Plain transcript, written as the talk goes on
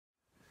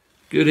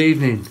Good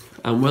evening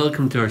and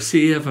welcome to our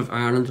CF of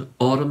Ireland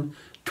Autumn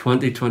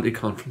 2020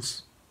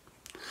 conference.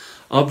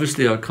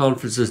 Obviously our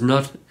conference is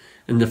not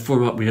in the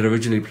format we had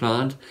originally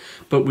planned,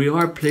 but we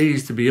are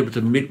pleased to be able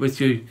to meet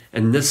with you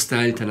in this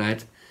style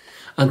tonight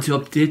and to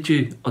update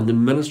you on the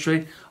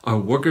ministry our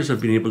workers have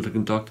been able to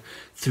conduct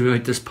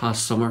throughout this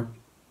past summer.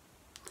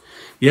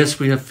 Yes,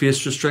 we have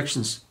faced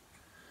restrictions,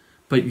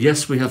 but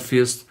yes, we have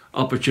faced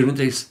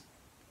opportunities.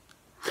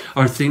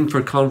 Our theme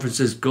for conference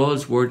is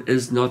God's Word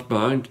is not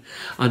bound,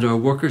 and our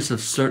workers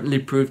have certainly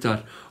proved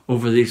that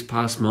over these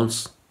past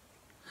months.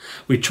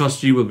 We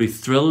trust you will be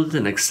thrilled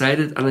and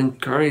excited and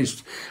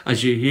encouraged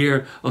as you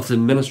hear of the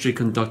ministry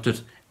conducted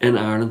in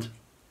Ireland.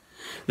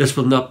 This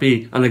will not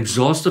be an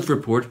exhaustive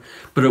report,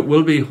 but it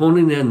will be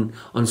honing in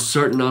on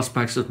certain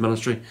aspects of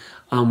ministry,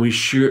 and we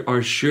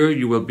are sure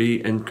you will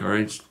be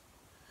encouraged.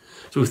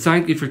 So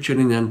thank you for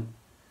tuning in.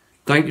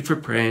 Thank you for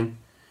praying.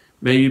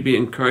 May you be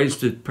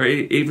encouraged to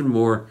pray even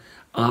more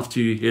after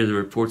you hear the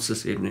reports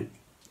this evening.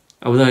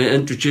 I will now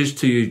introduce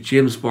to you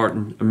James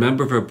Martin, a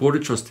member of our Board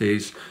of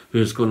Trustees, who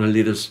is going to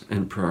lead us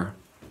in prayer.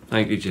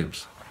 Thank you,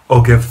 James.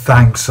 Oh, give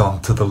thanks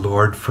unto the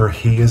Lord, for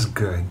he is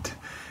good.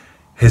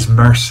 His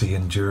mercy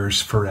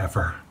endures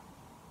forever.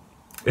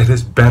 It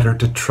is better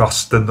to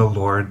trust in the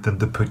Lord than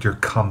to put your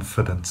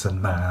confidence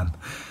in man.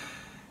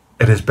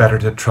 It is better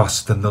to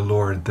trust in the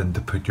Lord than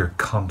to put your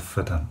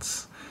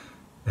confidence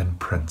in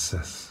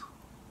princes.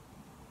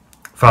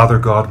 Father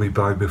God, we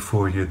bow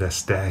before you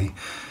this day,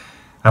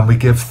 and we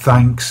give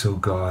thanks, O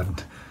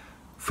God,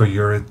 for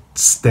your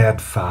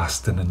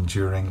steadfast and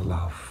enduring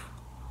love.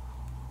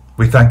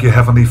 We thank you,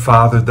 Heavenly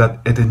Father, that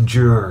it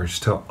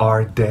endures to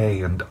our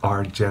day and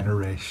our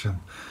generation.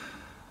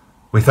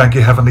 We thank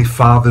you, Heavenly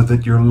Father,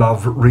 that your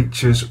love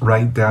reaches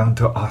right down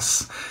to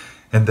us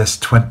in this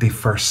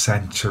 21st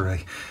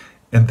century,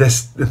 in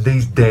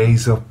these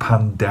days of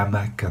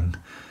pandemic and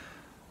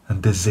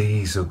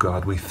disease, O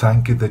God. We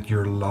thank you that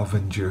your love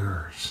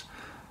endures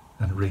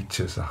and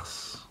reaches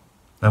us.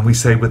 And we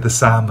say with the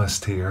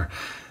psalmist here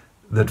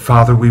that,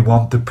 Father, we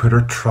want to put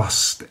our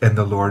trust in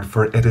the Lord,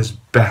 for it is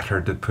better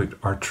to put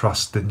our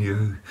trust in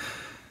you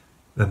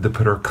than to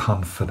put our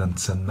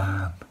confidence in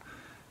man.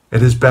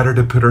 It is better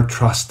to put our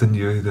trust in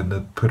you than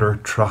to put our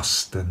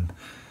trust in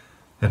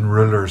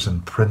rulers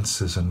and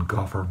princes and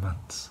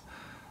governments.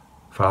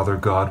 Father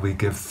God, we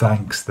give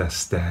thanks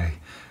this day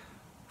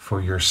for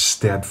your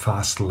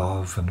steadfast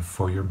love and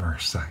for your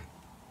mercy.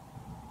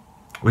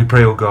 We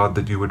pray, O God,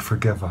 that you would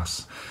forgive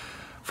us.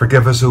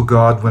 Forgive us, O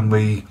God, when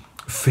we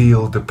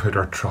fail to put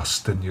our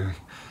trust in you.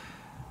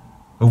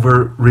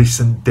 Over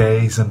recent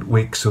days and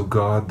weeks, O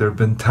God, there have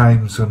been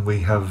times when we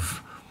have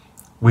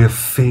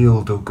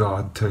failed, O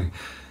God, to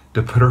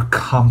put our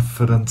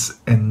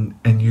confidence in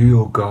you,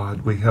 O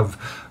God. We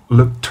have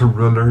looked to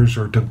rulers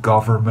or to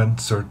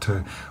governments or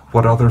to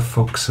what other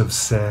folks have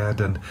said,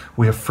 and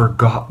we have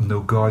forgotten,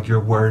 O God, your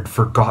word,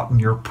 forgotten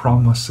your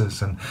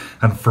promises, and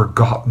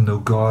forgotten, O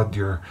God,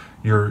 your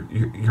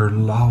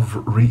love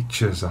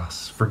reaches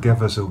us.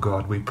 Forgive us, O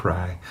God, we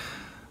pray.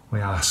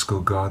 We ask,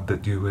 O God,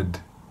 that you would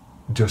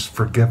just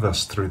forgive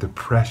us through the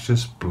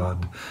precious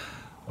blood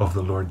of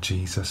the Lord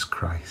Jesus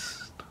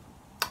Christ.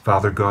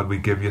 Father God, we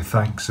give you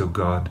thanks, O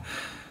God,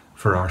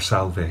 for our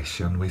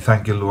salvation. We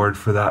thank you, Lord,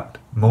 for that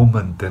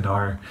moment in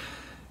our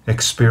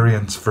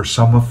experience, for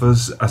some of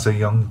us as a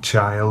young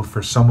child,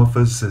 for some of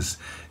us as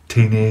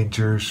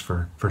teenagers,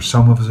 for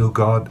some of us, oh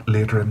God,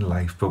 later in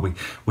life. But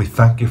we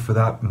thank you for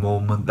that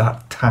moment,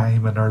 that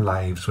time in our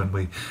lives when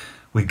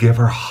we give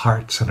our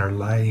hearts and our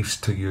lives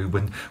to you,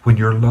 when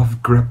your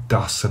love gripped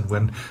us, and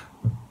when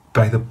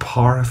by the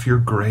power of your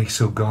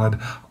grace, oh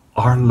God,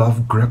 our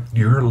love gripped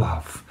your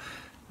love,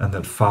 and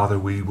that, Father,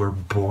 we were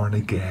born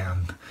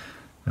again.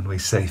 And we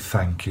say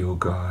thank you, O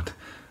God,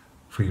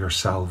 for your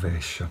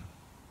salvation.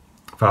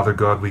 Father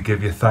God, we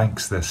give you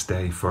thanks this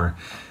day for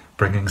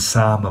bringing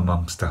Sam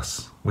amongst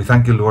us. We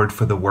thank you, Lord,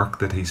 for the work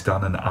that he's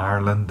done in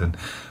Ireland and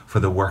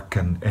for the work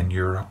in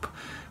Europe.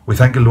 We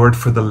thank you, Lord,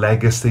 for the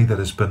legacy that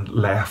has been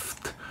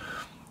left.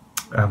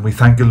 And we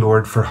thank you,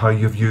 Lord, for how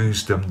you've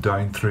used him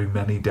down through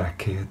many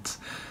decades.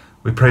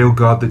 We pray, O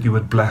God, that you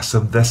would bless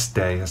him this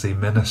day as he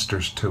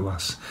ministers to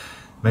us.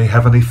 May,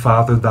 Heavenly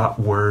Father, that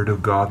word, O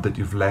God, that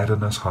you've laid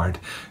in his heart,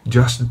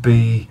 just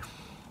be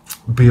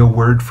a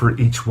word for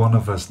each one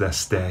of us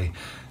this day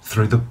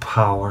through the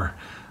power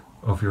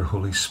of your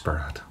Holy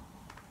Spirit.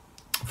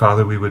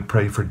 Father, we would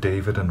pray for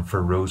David and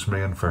for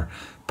Rosemary and for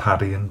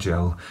Patty and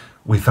Jill.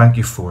 We thank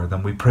you for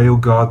them. We pray, O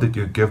God, that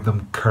you give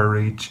them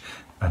courage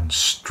and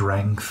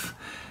strength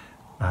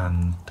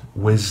and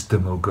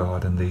wisdom, O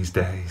God, in these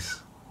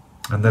days.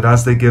 And that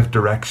as they give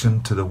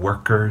direction to the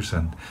workers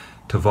and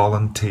to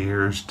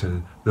volunteers,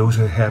 to those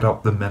who head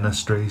up the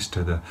ministries,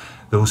 to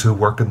those who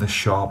work in the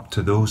shop,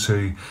 to those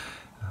who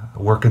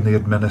work in the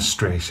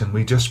administration,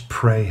 we just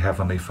pray,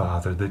 Heavenly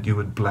Father, that you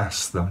would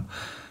bless them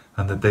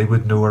and that they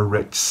would know a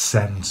rich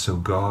sense, O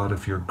God,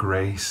 of your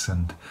grace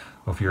and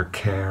of your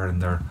care in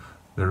their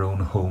own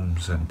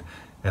homes and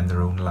in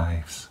their own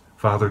lives.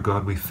 Father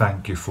God, we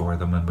thank you for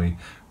them, and we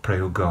pray,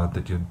 O God,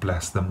 that you'd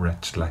bless them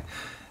richly.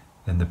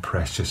 in the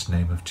precious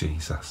name of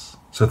Jesus.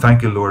 So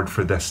thank you, Lord,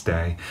 for this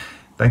day.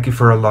 Thank you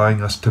for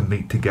allowing us to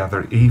meet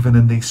together even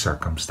in these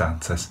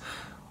circumstances.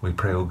 We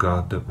pray, O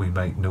God, that we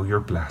might know your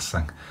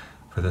blessing.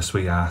 For this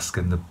we ask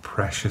in the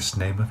precious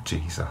name of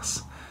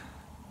Jesus.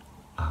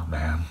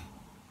 Amen.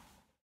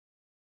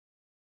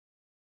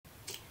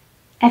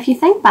 If you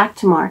think back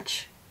to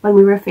March, when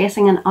we were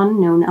facing an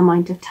unknown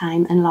amount of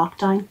time in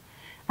lockdown,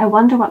 I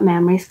wonder what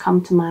memories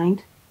come to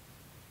mind.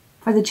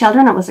 For the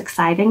children, it was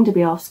exciting to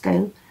be off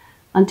school,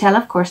 until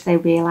of course they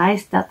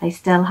realised that they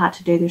still had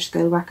to do their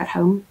schoolwork at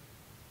home.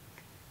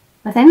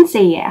 Within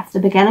CEF, the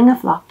beginning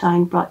of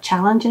lockdown brought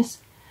challenges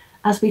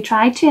as we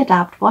tried to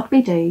adapt what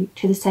we do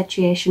to the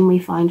situation we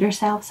found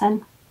ourselves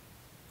in.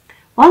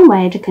 One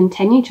way to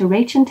continue to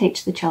reach and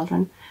teach the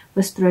children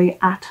was through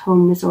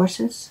at-home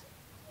resources.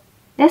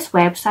 This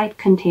website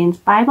contains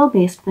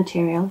Bible-based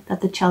material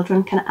that the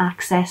children can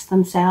access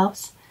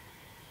themselves.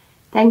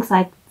 Things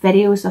like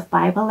videos of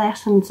Bible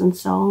lessons and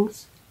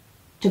songs,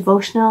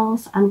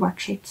 devotionals and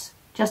worksheets,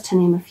 just to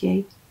name a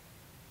few.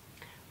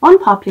 One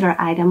popular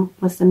item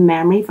was the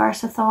Memory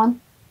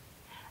Verse-a-thon,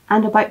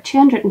 and about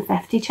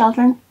 250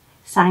 children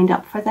signed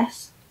up for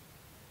this.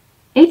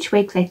 Each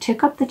week they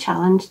took up the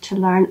challenge to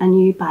learn a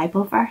new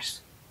Bible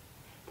verse.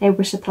 They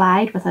were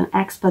supplied with an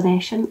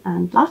explanation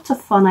and lots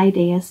of fun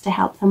ideas to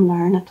help them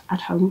learn it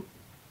at home.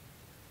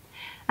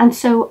 And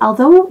so,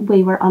 although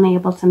we were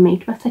unable to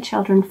meet with the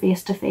children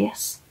face to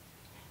face,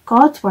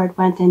 God's word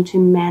went into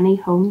many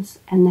homes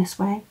in this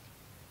way.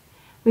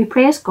 We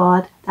praise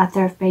God that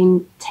there have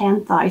been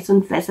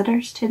 10,000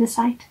 visitors to the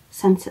site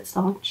since its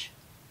launch.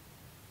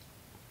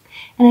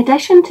 In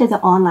addition to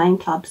the online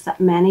clubs that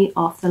many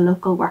of the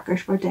local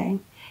workers were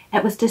doing,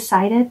 it was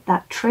decided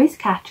that Truth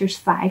Catcher's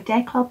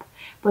 5-day club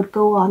would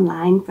go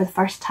online for the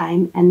first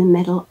time in the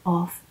middle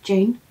of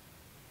June.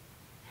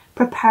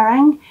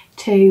 Preparing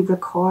to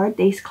record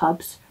these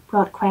clubs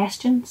brought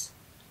questions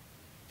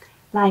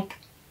like,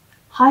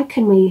 how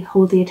can we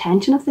hold the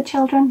attention of the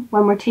children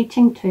when we're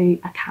teaching to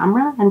a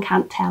camera and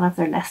can't tell if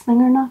they're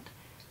listening or not?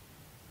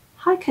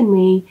 How can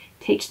we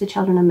teach the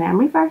children a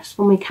memory verse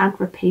when we can't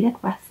repeat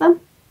it with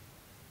them?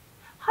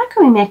 How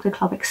can we make the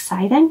club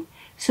exciting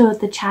so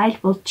that the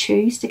child will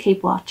choose to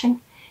keep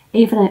watching,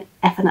 even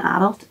if an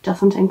adult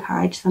doesn't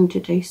encourage them to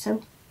do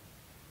so?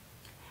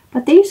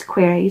 But these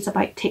queries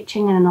about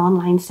teaching in an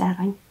online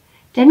setting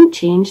didn't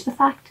change the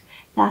fact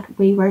that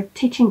we were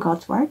teaching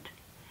God's word,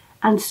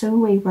 and so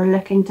we were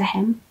looking to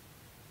Him,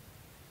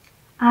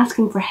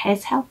 asking for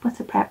His help with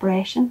the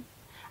preparation,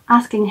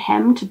 asking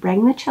Him to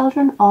bring the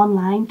children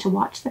online to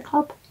watch the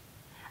club,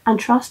 and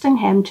trusting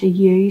Him to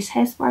use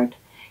His word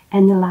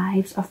in the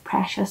lives of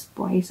precious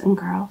boys and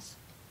girls.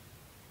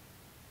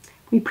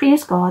 We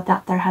praise God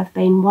that there have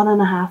been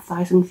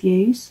 1,500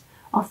 views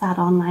of that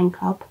online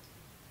club.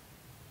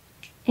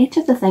 Each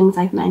of the things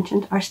I've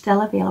mentioned are still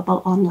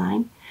available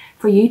online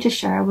for you to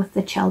share with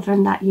the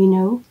children that you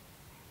know.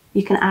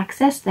 You can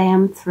access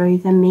them through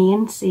the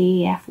main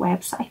CEF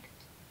website.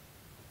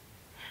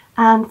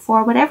 And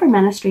for whatever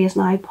ministry is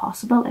now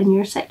possible in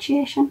your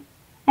situation,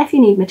 if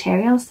you need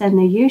materials, then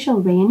the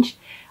usual range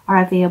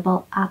are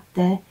available at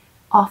the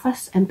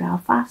office in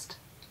Belfast,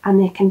 and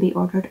they can be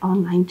ordered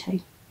online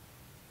too.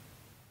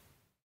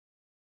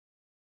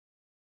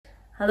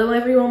 Hello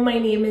everyone, my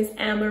name is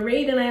Emma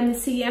Reid and I'm the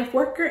CEF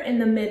worker in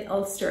the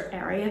Mid-Ulster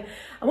area.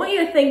 I want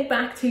you to think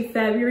back to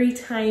February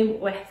time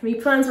with me.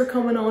 Plans were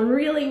coming on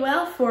really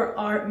well for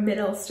our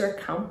Mid-Ulster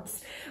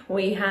camps.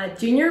 We had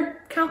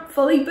junior camp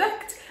fully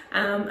booked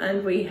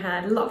and we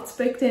had lots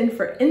booked in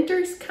for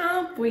Inters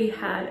camp. We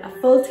had a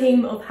full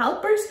team of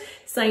helpers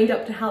signed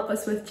up to help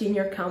us with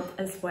junior camp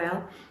as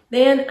well.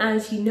 Then,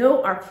 as you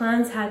know, our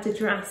plans had to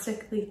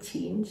drastically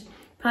change.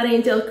 Paddy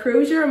and Jill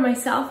Crozier and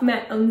myself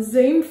met on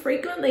Zoom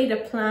frequently to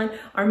plan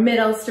our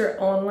Mid-Ulster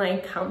online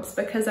camps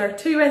because our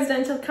 2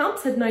 residential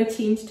camps had now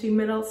changed to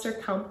Mid-Ulster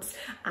camps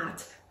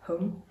at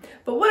home.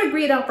 But what a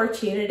great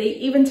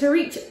opportunity even to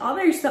reach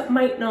others that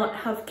might not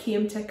have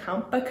came to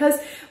camp, because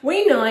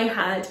we now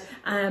had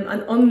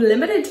an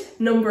unlimited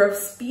number of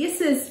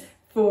spaces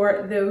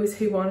for those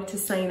who wanted to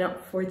sign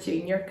up for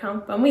junior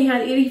camp, and we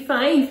had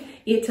 85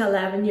 8 to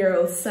 11 year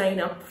olds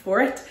sign up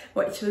for it,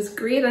 which was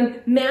great,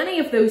 and many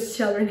of those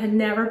children had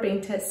never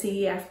been to a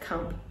CEF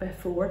camp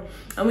before.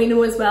 And we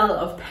know as well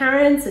of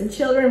parents and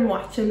children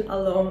watching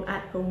along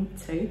at home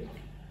too.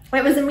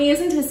 It was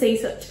amazing to see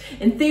such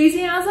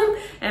enthusiasm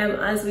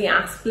as we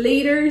asked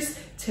leaders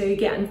to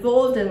get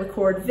involved and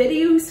record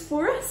videos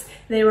for us.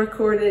 They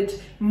recorded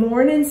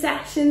morning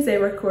sessions, they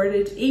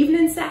recorded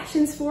evening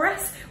sessions for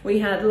us. We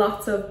had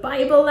lots of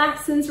Bible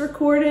lessons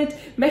recorded,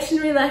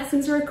 missionary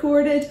lessons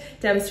recorded,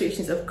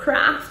 demonstrations of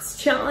crafts,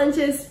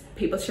 challenges,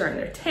 people sharing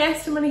their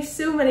testimony,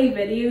 so many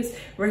videos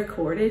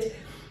recorded.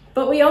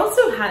 But we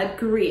also had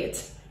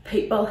great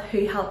people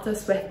who helped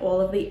us with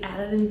all of the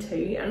editing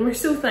too, and we're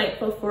so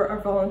thankful for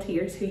our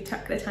volunteers who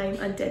took the time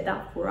and did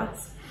that for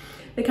us.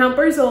 The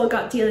campers all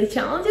got daily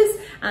challenges,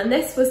 and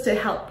this was to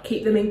help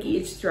keep them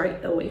engaged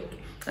throughout the week,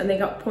 and they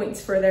got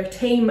points for their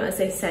team as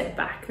they sent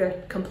back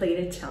their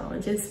completed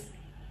challenges.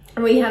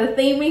 And we had a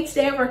theme each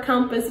day of our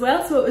camp as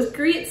well, so it was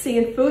great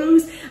seeing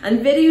photos and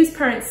videos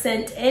parents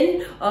sent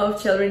in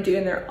of children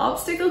doing their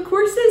obstacle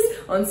courses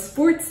on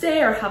sports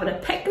day or having a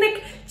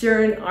picnic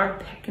during our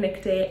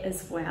picnic day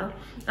as well.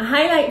 A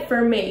highlight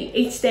for me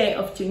each day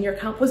of junior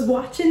camp was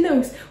watching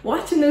those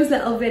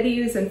little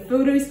videos and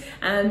photos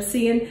and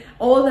seeing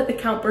all that the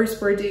campers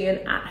were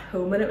doing at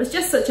home, and it was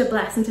just such a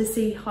blessing to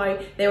see how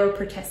they were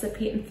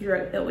participating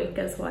throughout the week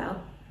as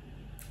well.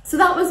 So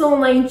that was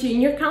online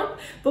junior camp,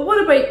 but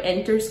what about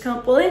Inters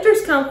camp? Well,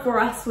 Inters camp for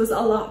us was a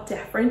lot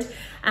different.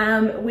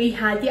 We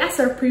had, yes,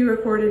 our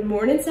pre-recorded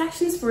morning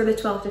sessions for the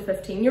 12 to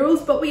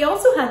 15-year-olds, but we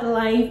also had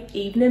live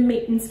evening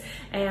meetings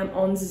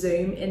on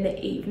Zoom in the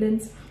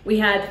evenings. We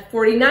had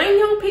 49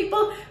 young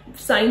people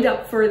signed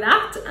up for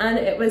that, and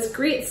it was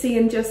great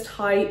seeing just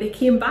how they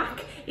came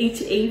back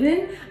each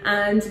evening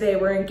and they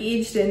were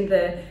engaged in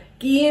the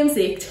games,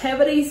 the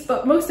activities,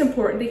 but most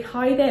importantly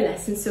how they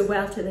listened so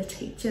well to the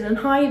teaching and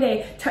how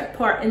they took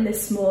part in the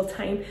small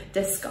time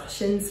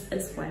discussions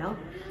as well.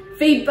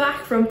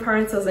 Feedback from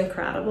parents was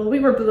incredible. We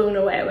were blown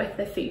away with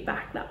the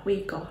feedback that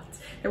we got.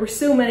 There were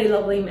so many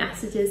lovely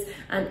messages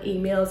and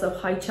emails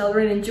of how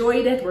children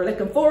enjoyed it, were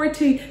looking forward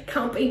to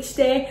camp each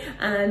day,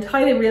 and how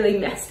they really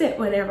missed it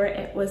whenever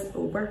it was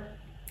over.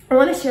 I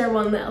want to share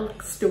one little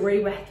story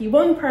with you.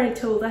 One parent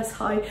told us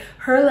how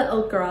her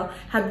little girl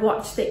had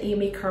watched the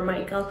Amy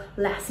Carmichael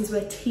lessons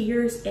with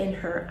tears in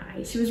her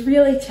eyes. She was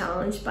really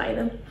challenged by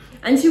them.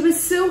 And she was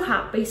so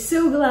happy,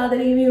 so glad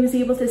that Amy was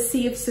able to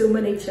save so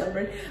many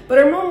children. But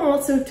her mum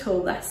also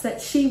told us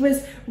that she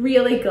was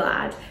really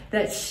glad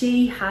that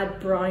she had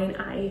brown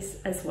eyes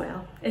as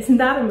well. Isn't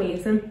that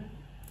amazing?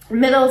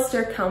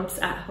 Mid-Ulster camps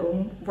at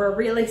home were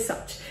really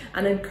such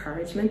an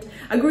encouragement,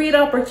 a great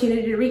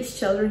opportunity to reach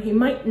children who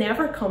might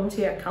never come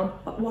to a camp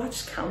but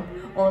watch camp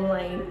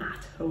online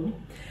at home.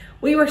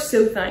 We were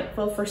so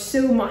thankful for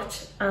so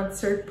much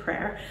answered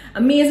prayer,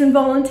 amazing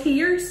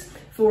volunteers,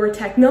 for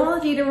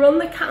technology to run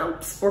the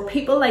camps, for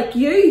people like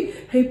you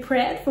who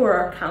prayed for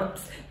our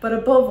camps, but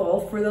above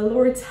all for the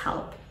Lord's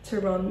help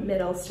to run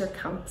Mid-Ulster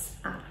camps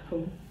at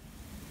home.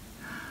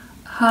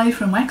 Hi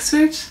from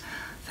Wexford.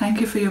 Thank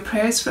you for your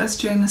prayers for us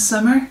during the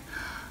summer.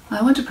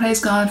 I want to praise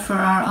God for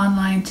our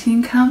online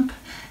teen camp.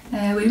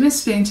 We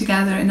missed being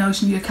together in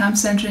Ocean View Camp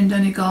Centre in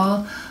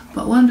Donegal,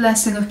 but one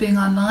blessing of being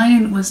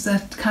online was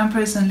that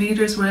campers and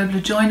leaders were able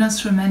to join us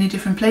from many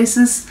different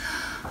places.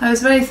 I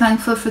was very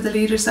thankful for the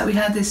leaders that we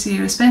had this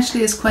year,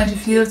 especially as quite a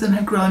few of them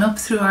had grown up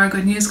through our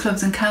Good News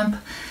clubs and camp.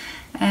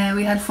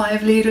 We had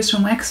 5 leaders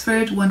from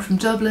Wexford, 1 from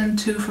Dublin,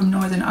 2 from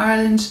Northern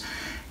Ireland,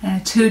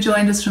 2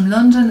 joined us from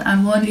London,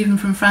 and 1 even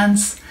from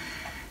France.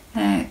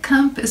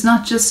 Camp is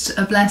not just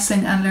a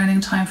blessing and learning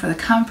time for the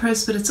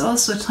campers, but it's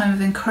also a time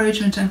of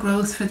encouragement and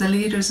growth for the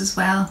leaders as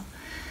well.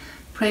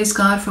 Praise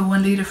God for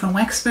one leader from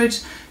Wexford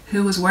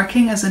who was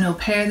working as an au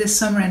pair this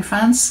summer in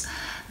France,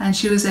 and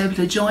she was able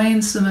to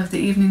join some of the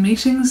evening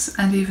meetings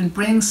and even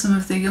bring some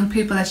of the young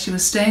people that she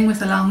was staying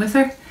with along with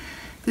her.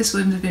 This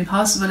wouldn't have been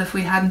possible if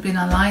we hadn't been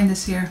online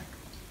this year.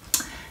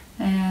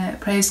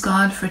 Praise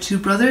God for 2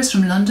 brothers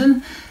from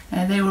London.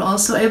 They were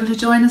also able to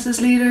join us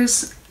as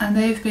leaders, and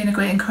they've been a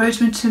great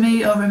encouragement to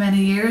me over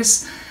many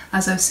years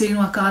as I've seen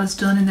what God has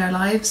done in their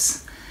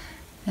lives.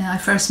 I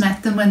first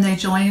met them when they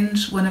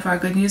joined one of our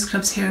Good News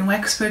clubs here in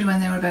Wexford when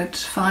they were about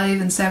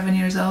 5 and 7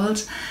 years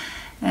old.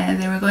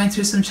 They were going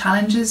through some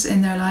challenges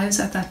in their lives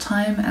at that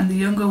time, and the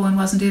younger one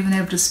wasn't even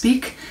able to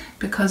speak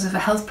because of a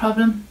health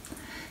problem.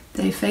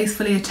 They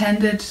faithfully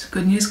attended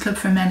Good News Club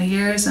for many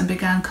years and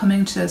began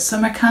coming to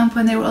summer camp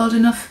when they were old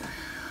enough.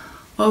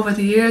 Over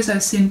the years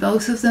I've seen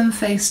both of them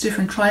face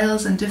different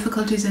trials and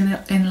difficulties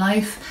in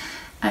life,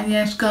 and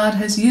yet God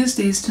has used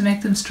these to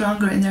make them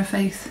stronger in their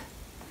faith.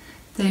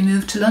 They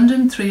moved to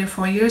London 3 or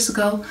 4 years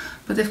ago,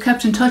 but they've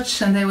kept in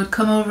touch, and they would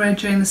come over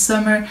during the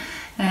summer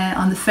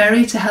on the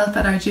ferry to help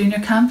at our junior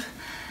camp.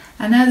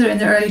 And now they're in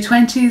their early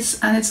 20s,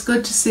 and it's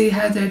good to see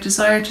how their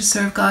desire to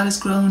serve God has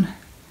grown.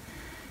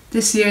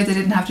 This year they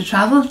didn't have to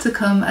travel to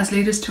come as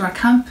leaders to our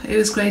camp. It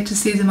was great to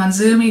see them on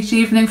Zoom each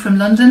evening from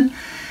London.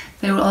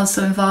 They were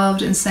also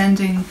involved in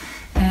sending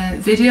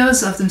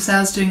videos of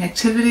themselves doing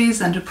activities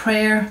and a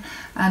prayer,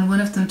 and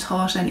one of them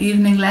taught an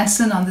evening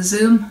lesson on the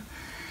Zoom.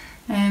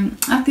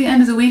 At the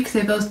end of the week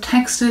they both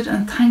texted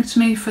and thanked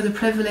me for the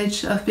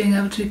privilege of being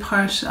able to be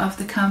part of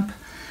the camp.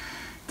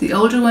 The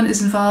older one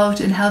is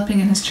involved in helping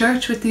in his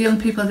church with the young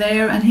people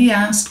there, and he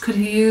asked could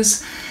he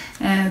use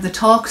the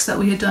talks that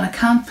we had done at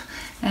camp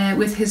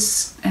with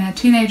his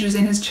teenagers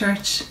in his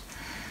church.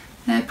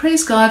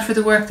 Praise God for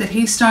the work that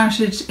he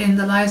started in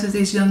the lives of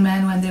these young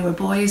men when they were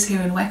boys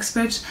here in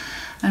Wexford,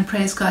 and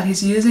praise God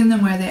he's using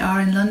them where they are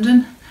in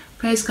London.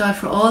 Praise God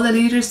for all the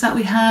leaders that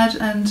we had,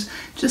 and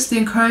just the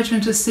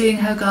encouragement of seeing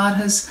how God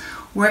has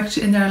worked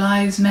in their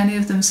lives, many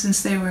of them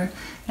since they were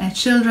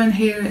children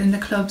here in the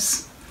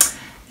clubs.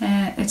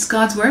 It's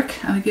God's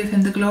work, and we give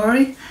him the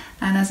glory,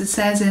 and as it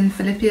says in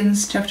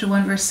Philippians chapter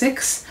 1 verse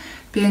 6,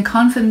 being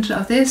confident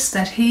of this,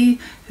 that he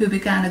who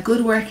began a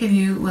good work in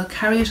you will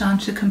carry it on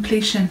to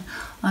completion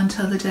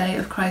until the day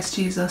of Christ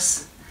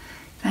Jesus.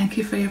 Thank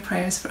you for your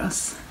prayers for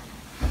us.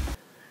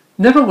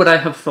 Never would I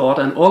have thought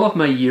in all of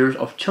my years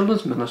of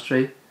children's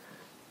ministry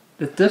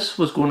that this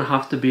was going to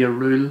have to be a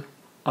rule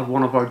at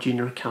one of our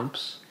junior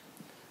camps.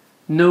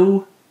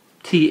 No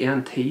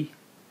TNT.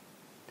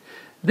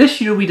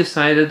 This year we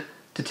decided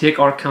to take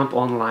our camp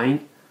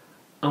online,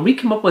 and we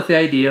came up with the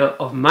idea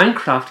of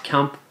Minecraft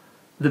Camp,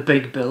 the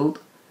Big Build.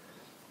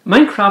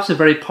 Minecraft's a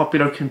very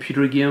popular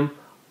computer game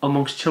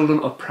amongst children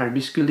of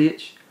primary school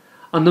age,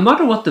 and no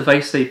matter what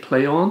device they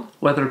play on,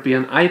 whether it be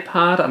an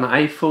iPad, an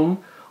iPhone,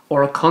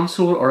 or a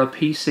console or a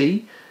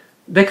PC,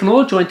 they can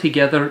all join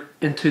together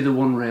into the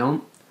one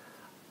realm,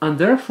 and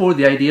therefore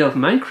the idea of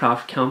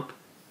Minecraft Camp,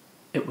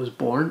 it was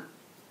born.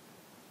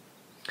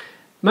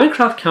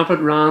 Minecraft Camp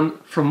ran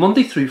from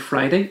Monday through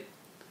Friday,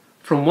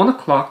 from 1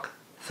 o'clock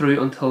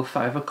through until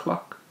 5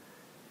 o'clock.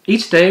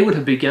 Each day would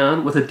have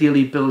begun with a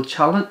daily build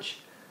challenge.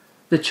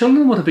 The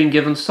children would have been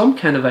given some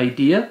kind of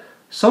idea,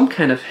 some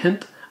kind of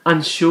hint,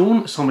 and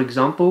shown some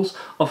examples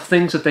of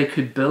things that they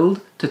could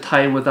build to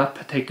tie in with that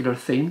particular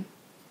theme.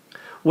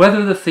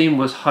 Whether the theme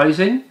was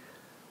housing,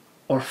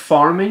 or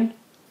farming,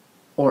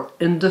 or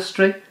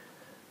industry,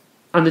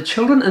 and the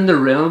children in the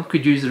realm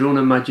could use their own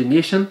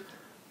imagination,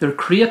 their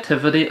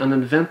creativity and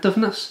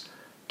inventiveness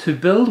to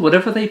build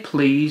whatever they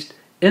pleased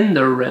in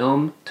their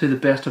realm to the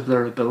best of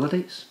their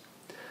abilities.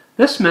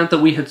 This meant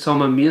that we had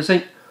some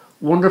amazing,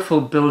 wonderful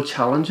build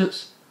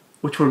challenges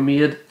which were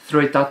made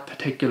throughout that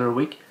particular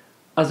week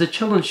as the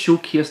children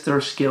showcased their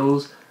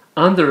skills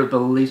and their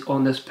abilities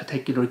on this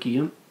particular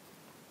game.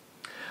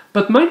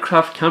 But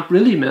Minecraft Camp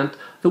really meant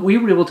that we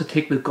were able to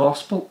take the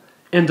gospel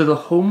into the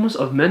homes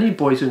of many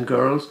boys and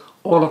girls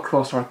all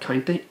across our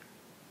county.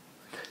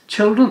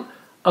 Children,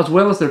 as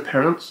well as their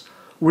parents,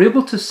 were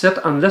able to sit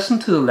and listen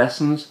to the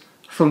lessons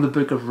from the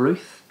book of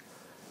Ruth.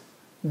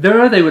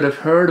 There they would have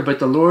heard about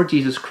the Lord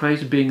Jesus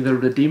Christ being their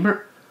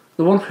Redeemer,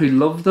 the one who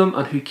loved them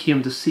and who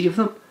came to save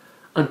them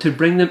and to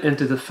bring them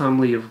into the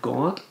family of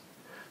God.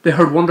 They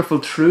heard wonderful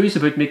truths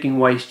about making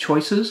wise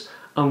choices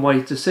and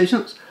wise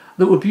decisions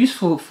that would be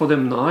useful for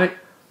them now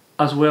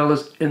as well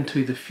as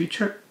into the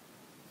future.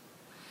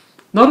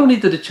 Not only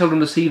did the children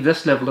receive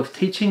this level of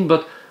teaching,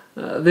 but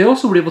they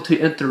also were able to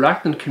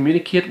interact and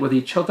communicate with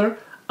each other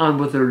and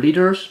with their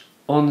leaders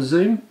on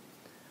Zoom.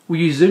 We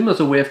used Zoom as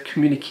a way of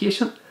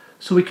communication,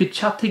 so we could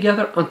chat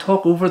together and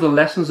talk over the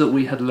lessons that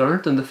we had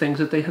learnt and the things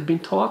that they had been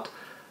taught.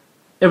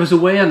 It was a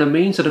way and a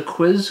means that a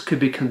quiz could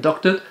be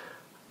conducted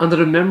and that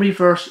a memory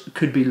verse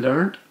could be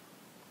learned.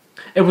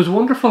 It was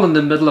wonderful in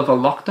the middle of a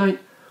lockdown,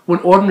 when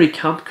ordinary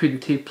camp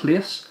couldn't take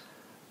place,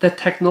 that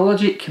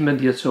technology came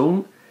into its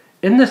own.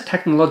 In this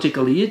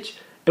technological age,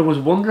 it was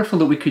wonderful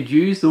that we could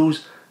use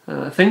those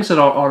things that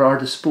are at our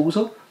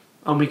disposal,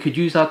 and we could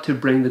use that to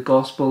bring the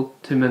gospel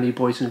to many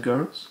boys and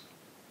girls.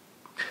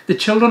 The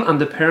children and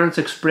the parents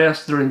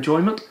expressed their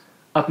enjoyment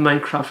at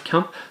Minecraft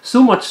Camp,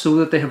 so much so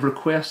that they have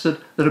requested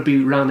that it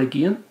be ran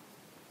again.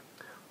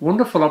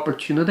 Wonderful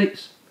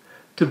opportunities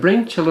to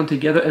bring children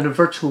together in a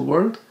virtual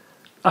world,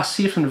 a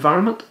safe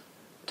environment,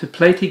 to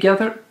play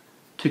together,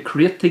 to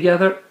create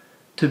together,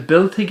 to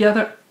build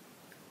together,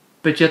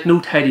 but yet no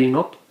tidying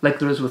up like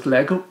there is with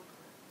Lego,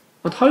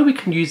 and how we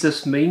can use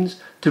this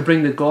means to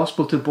bring the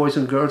gospel to boys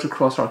and girls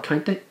across our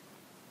county.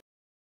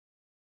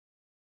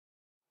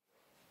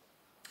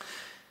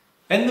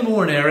 In the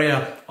Mourne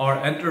area, our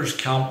Enters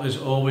Camp is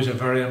always a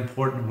very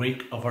important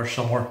week of our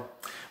summer.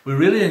 We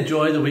really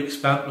enjoy the week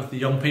spent with the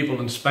young people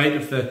in spite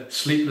of the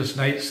sleepless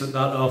nights that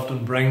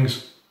often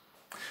brings.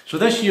 So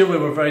this year we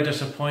were very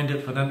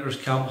disappointed when Enters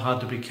Camp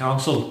had to be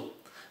cancelled.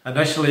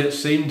 Initially it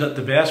seemed that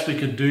the best we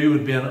could do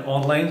would be an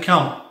online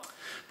camp.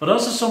 But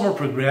as the summer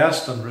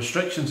progressed and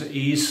restrictions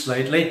eased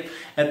slightly,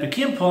 it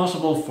became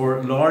possible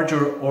for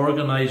larger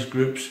organised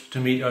groups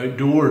to meet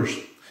outdoors.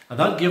 And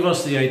that gave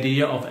us the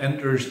idea of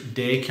Enters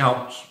Day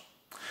Camps.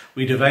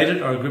 We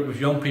divided our group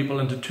of young people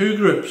into 2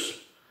 groups,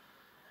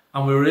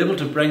 and we were able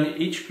to bring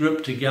each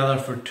group together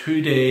for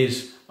 2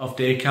 days of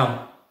day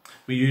camp.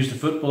 We used the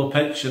football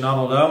pitch in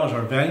Annaldown as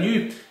our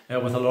venue,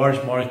 with a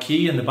large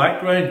marquee in the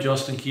background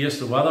just in case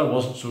the weather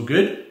wasn't so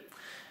good.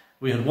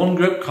 We had one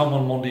group come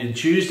on Monday and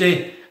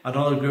Tuesday,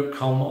 another group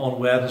come on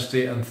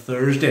Wednesday and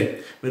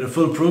Thursday. We had a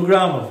full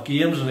programme of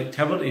games and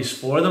activities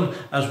for them,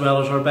 as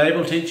well as our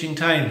Bible teaching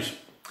times.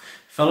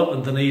 Philip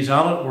and Denise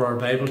Annett were our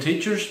Bible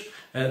teachers.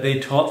 They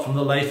taught from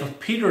the life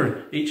of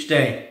Peter each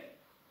day.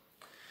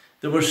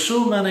 There were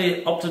so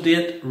many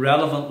up-to-date,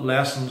 relevant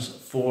lessons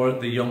for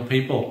the young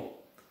people.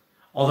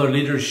 Other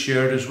leaders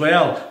shared as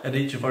well. In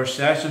each of our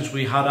sessions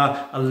we had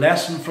a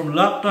lesson from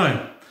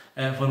lockdown,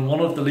 when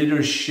one of the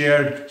leaders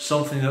shared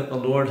something that the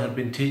Lord had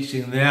been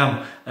teaching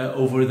them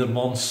over the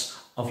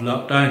months of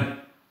lockdown.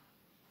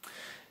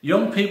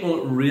 Young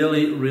people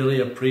really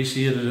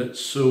appreciated it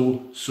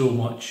so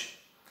much.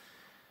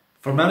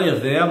 For many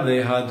of them,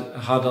 they had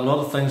a lot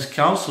of things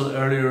cancelled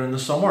earlier in the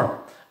summer.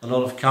 A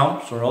lot of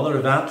camps or other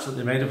events that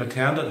they might have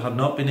attended had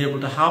not been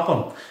able to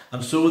happen,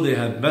 and so they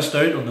had missed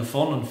out on the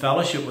fun and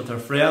fellowship with their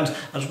friends,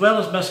 as well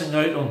as missing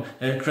out on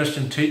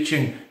Christian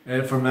teaching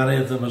for many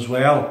of them as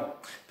well.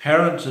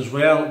 Parents as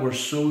well were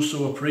so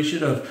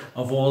appreciative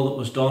of all that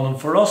was done. And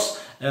for us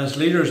as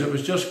leaders, it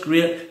was just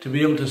great to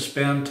be able to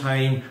spend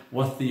time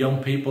with the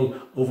young people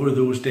over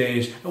those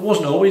days. It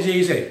wasn't always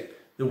easy.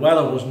 The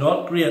weather was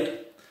not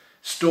great.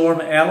 Storm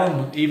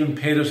Ellen even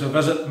paid us a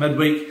visit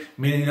midweek,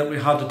 meaning that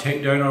we had to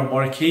take down our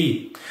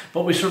marquee.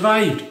 But we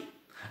survived.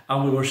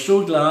 And we were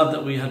so glad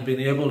that we had been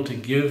able to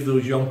give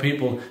those young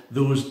people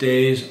those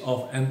days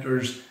of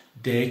Inter's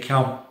Day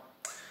Camp.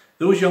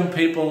 Those young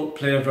people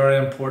play a very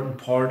important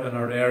part in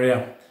our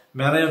area.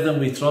 Many of them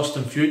we trust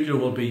in future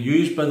will be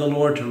used by the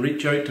Lord to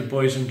reach out to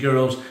boys and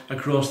girls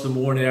across the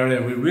Mourne area.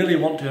 We really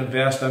want to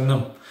invest in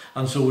them.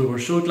 And so we were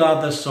so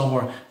glad this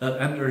summer that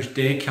Inter's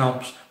Day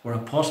Camps were a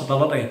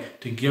possibility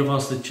to give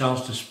us the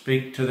chance to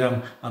speak to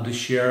them and to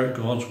share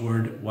God's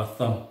Word with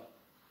them.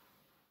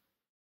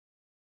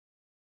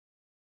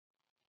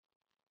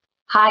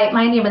 Hi,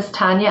 my name is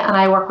Tanya and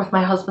I work with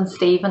my husband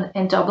Stephen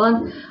in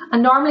Dublin,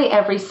 and normally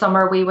every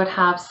summer we would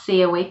have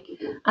See a Week,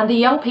 and the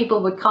young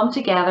people would come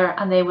together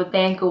and they would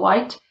then go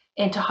out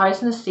into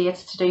housing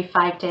estates to do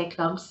 5-day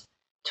clubs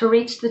to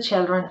reach the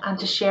children and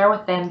to share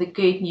with them the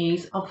good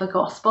news of the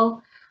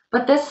gospel.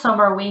 But this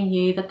summer we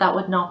knew that that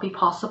would not be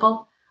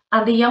possible,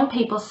 and the young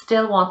people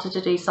still wanted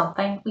to do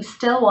something. We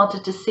still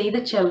wanted to see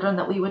the children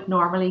that we would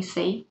normally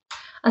see,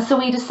 and so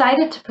we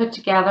decided to put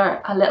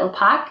together a little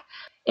pack.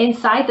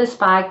 Inside this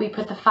bag we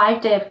put the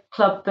 5-day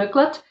club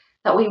booklet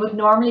that we would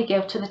normally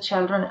give to the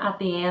children at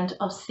the end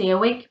of See a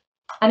Week.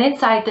 And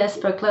inside this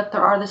booklet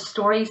there are the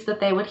stories that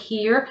they would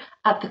hear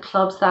at the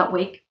clubs that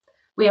week.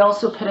 We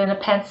also put in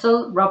a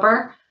pencil,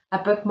 rubber, a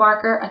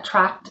bookmarker, a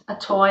tract, a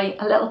toy,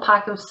 a little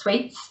pack of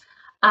sweets,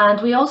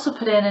 and we also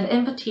put in an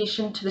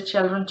invitation to the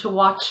children to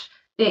watch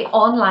the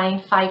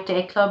online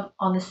 5-day club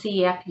on the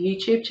CEF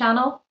YouTube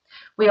channel.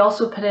 We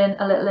also put in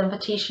a little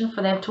invitation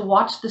for them to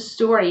watch the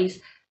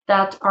stories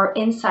that are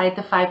inside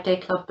the 5-day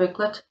club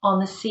booklet on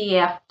the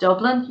CEF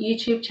Dublin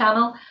YouTube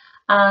channel,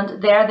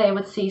 and there they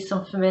would see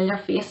some familiar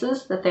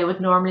faces that they would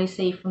normally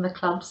see from the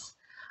clubs.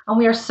 And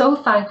we are so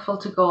thankful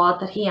to God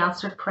that He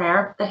answered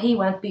prayer, that He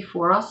went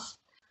before us,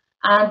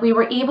 and we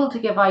were able to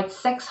give out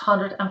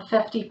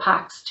 650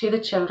 packs to the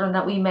children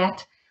that we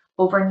met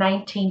over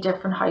 19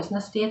 different housing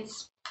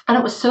estates. And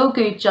it was so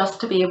good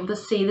just to be able to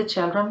see the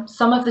children.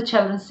 Some of the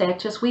children said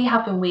to us, "We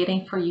have been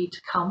waiting for you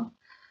to come."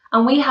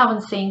 And we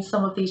haven't seen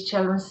some of these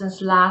children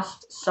since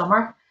last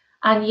summer,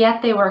 and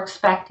yet they were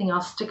expecting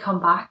us to come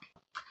back.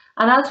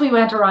 And as we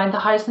went around the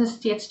housing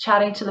estates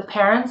chatting to the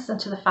parents and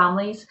to the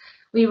families,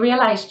 we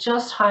realised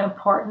just how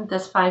important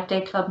this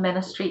 5-day club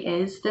ministry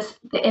is,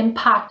 the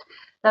impact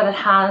that it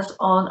has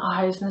on a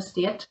housing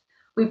estate.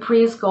 We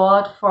praise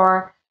God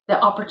for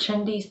the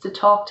opportunities to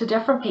talk to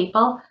different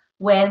people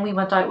when we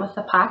went out with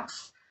the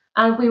packs.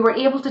 And we were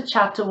able to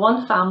chat to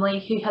one family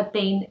who had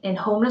been in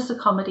homeless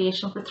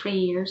accommodation for 3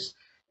 years.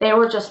 They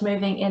were just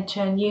moving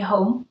into a new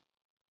home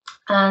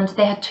and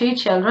they had 2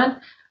 children,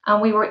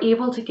 and we were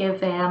able to give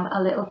them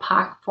a little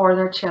pack for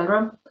their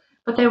children.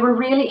 But they were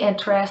really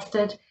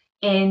interested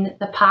in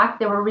the pack.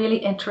 They were really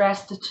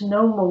interested to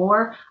know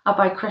more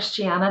about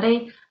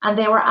Christianity, and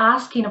they were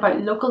asking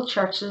about local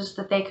churches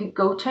that they could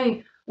go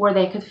to where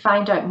they could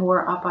find out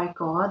more about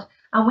God.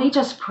 And we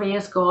just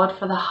praise God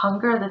for the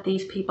hunger that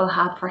these people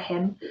had for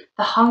Him,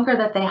 the hunger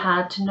that they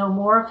had to know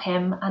more of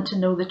Him and to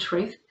know the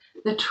truth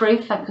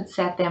that could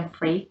set them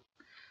free.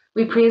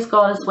 We praise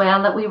God as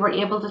well that we were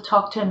able to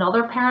talk to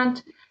another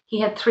parent. He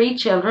had 3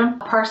 children,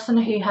 a person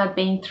who had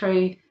been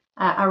through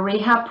a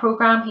rehab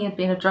program. He had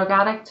been a drug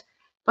addict,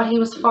 but he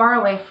was far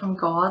away from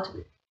God.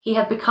 He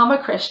had become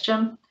a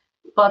Christian,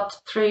 but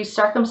through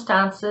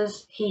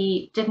circumstances,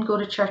 he didn't go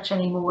to church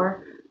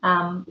anymore,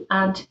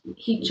 and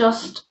he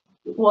just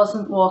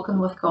wasn't walking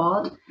with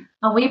God.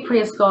 And we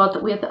praise God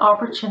that we had the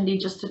opportunity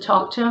just to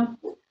talk to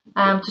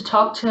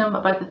him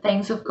about the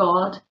things of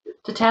God,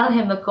 to tell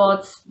him that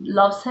God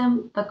loves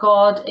him, that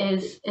God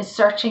is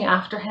searching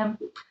after him.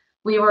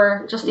 We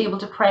were just able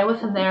to pray with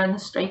him there in the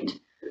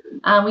street,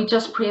 and we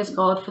just praise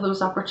God for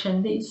those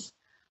opportunities.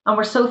 And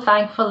we're so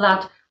thankful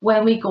that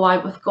when we go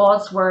out with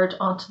God's word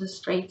onto the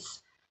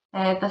streets,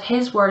 that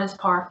His word is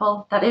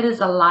powerful, that it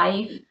is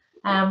alive,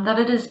 that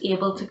it is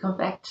able to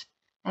convict,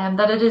 and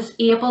that it is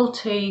able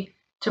to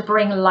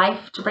bring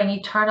life, to bring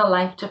eternal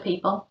life to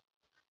people.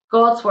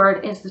 God's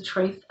word is the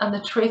truth, and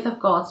the truth of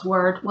God's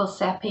word will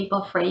set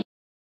people free.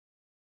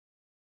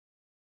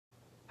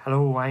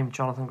 Hello, I'm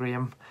Jonathan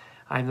Graham.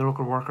 I'm the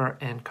local worker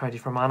in County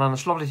Fermanagh, and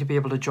it's lovely to be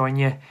able to join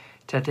you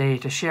today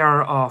to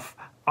share of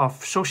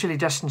socially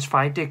distanced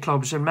 5-day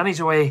clubs. In many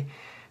ways,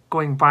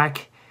 going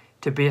back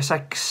to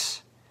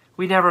basics.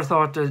 We never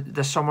thought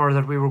this summer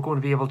that we were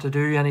going to be able to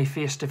do any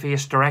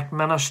face-to-face direct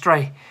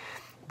ministry,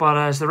 but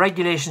as the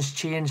regulations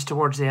changed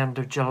towards the end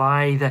of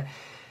July,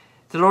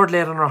 the Lord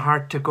laid on our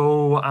heart to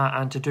go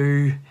and to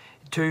do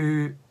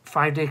 2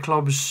 5-day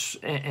clubs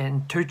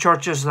in 2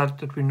 churches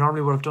that we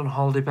normally would have done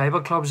holiday Bible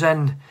clubs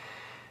in.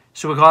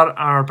 So we got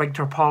our big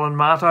tarpaulin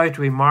mat out,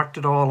 we marked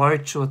it all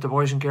out so that the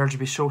boys and girls would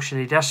be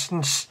socially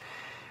distanced.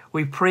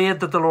 we prayed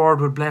that the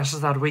Lord would bless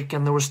us that week,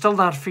 and there was still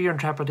that fear and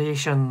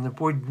trepidation.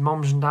 Would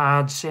mums and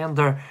dads send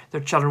their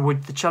children?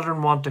 Would the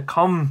children want to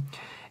come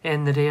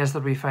in the days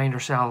that we find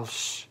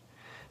ourselves?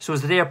 So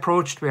as the day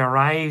approached, we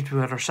arrived, we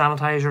had our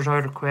sanitizers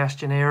out, our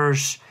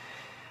questionnaires,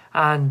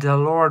 and the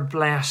Lord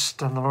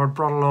blessed, and the Lord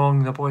brought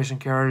along the boys and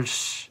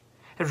girls.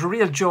 It was a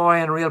real joy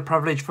and a real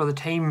privilege for the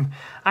team.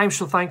 I'm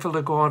so thankful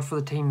to God for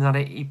the team that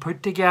He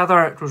put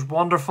together. It was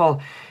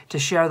wonderful to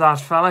share that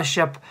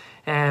fellowship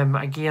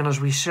again as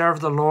we serve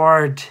the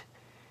Lord.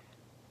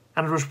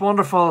 And it was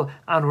wonderful,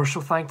 and we're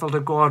so thankful to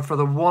God for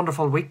the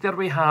wonderful week that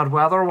we had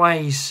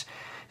weather-wise.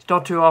 It's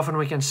not too often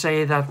we can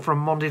say that from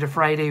Monday to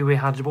Friday we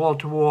had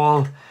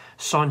wall-to-wall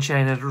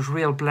sunshine. It was a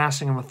real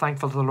blessing, and we're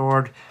thankful to the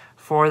Lord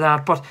for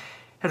that. But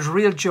it was a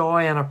real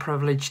joy and a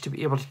privilege to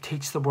be able to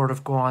teach the Word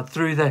of God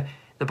through the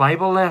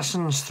Bible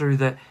lessons, through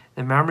the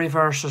memory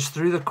verses,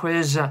 through the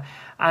quiz,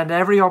 and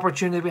every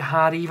opportunity we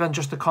had, even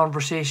just the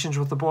conversations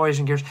with the boys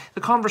and girls,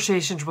 the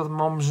conversations with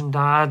mums and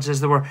dads as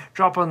they were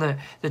dropping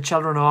the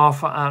children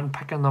off and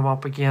picking them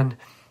up again.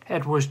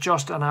 It was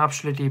just an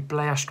absolutely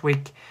blessed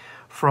week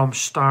from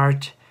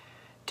start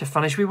to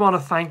finish. We want to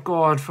thank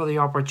God for the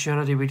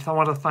opportunity. We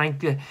want to thank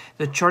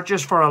the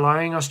churches for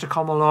allowing us to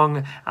come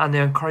along and the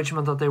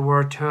encouragement that they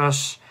were to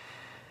us.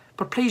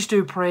 But please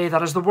do pray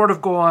that as the Word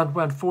of God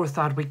went forth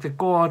that week, that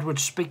God would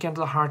speak into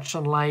the hearts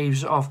and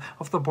lives of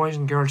the boys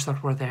and girls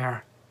that were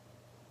there.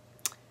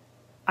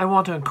 I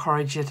want to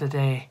encourage you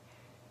today.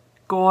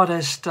 God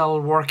is still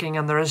working,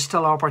 and there is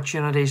still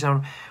opportunities,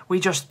 and we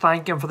just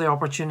thank Him for the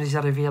opportunities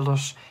that availed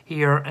us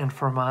here in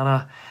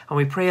Fermanagh. And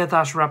we pray that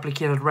that's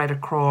replicated right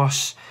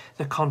across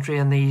the country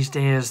in these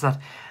days, that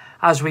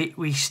as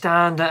we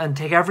stand and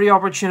take every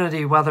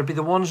opportunity, whether it be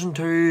the 1s and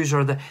 2s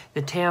or the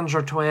 10s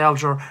or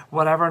 12s or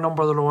whatever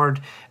number the Lord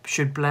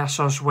should bless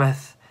us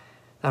with,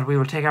 that we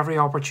will take every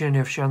opportunity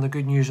of sharing the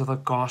good news of the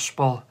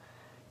gospel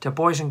to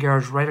boys and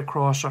girls right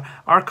across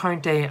our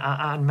county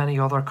and many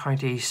other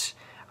counties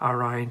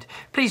around.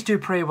 Please do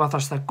pray with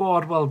us that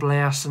God will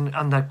bless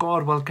and that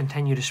God will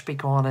continue to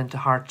speak on into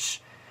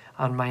hearts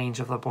and minds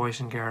of the boys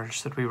and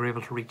girls that we were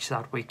able to reach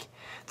that week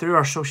through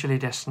our socially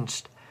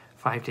distanced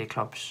 5-day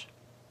clubs.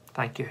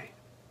 Thank you.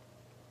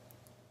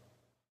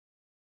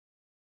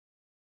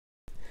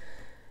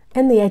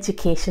 In the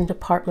education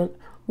department,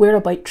 we're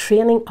about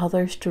training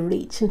others to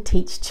reach and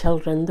teach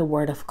children the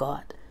Word of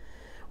God.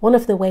 One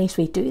of the ways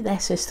we do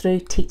this is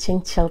through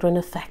teaching children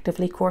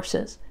effectively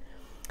courses.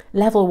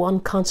 Level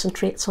 1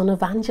 concentrates on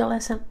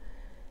evangelism,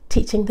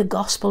 teaching the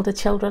gospel to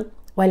children,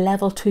 while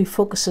Level 2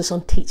 focuses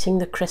on teaching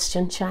the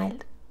Christian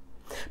child.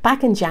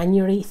 Back in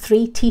January,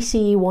 3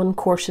 TCE1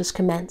 courses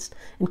commenced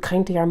in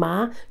County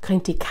Armagh,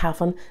 County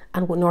Cavan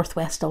and North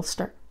West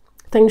Ulster.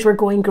 Things were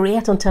going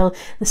great until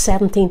the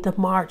 17th of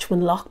March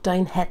when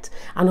lockdown hit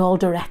and all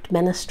direct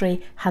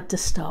ministry had to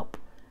stop.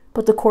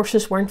 But the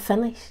courses weren't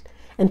finished.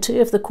 In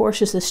 2 of the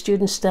courses, the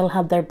students still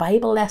had their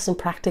Bible lesson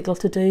practical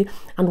to do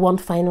and 1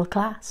 final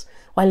class,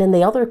 while in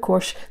the other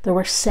course there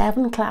were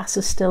 7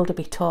 classes still to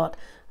be taught,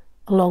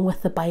 along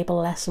with the Bible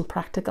lesson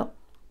practical.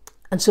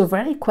 And so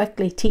very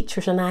quickly,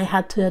 teachers and I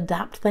had to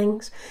adapt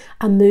things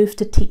and move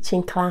to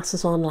teaching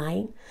classes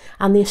online.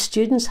 And the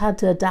students had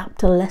to adapt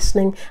to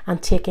listening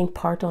and taking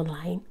part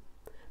online.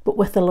 But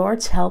with the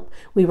Lord's help,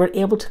 we were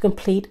able to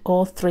complete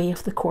all 3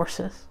 of the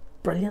courses.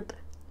 Brilliant.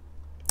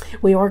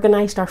 We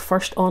organised our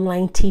first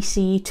online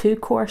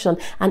TCE2 course and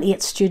 8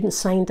 students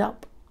signed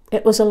up.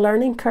 It was a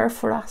learning curve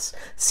for us,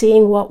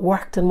 seeing what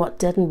worked and what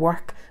didn't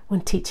work when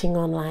teaching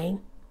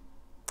online.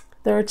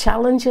 There are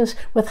challenges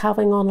with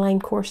having online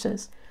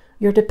courses.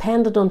 You're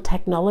dependent on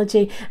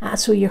technology,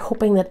 so you're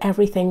hoping that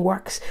everything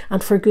works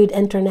and for good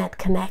internet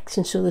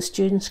connection so the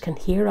students can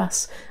hear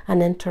us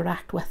and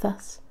interact with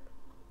us.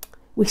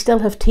 We still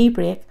have tea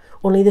break,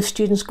 only the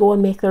students go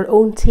and make their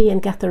own tea and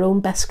get their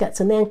own biscuits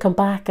and then come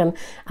back and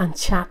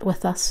chat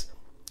with us.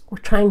 We're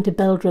trying to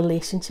build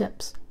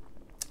relationships.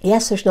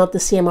 Yes, there's not the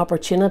same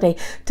opportunity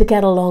to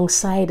get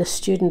alongside a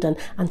student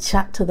and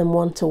chat to them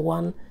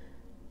one-to-one.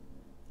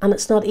 And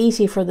it's not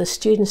easy for the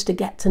students to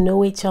get to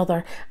know each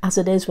other as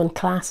it is when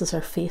classes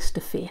are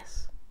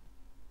face-to-face.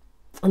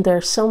 And there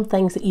are some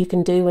things that you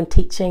can do when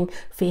teaching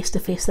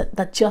face-to-face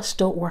that just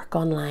don't work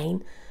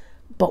online,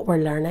 but we're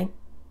learning.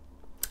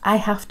 I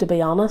have to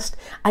be honest,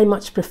 I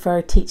much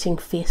prefer teaching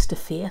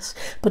face-to-face,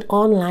 but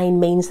online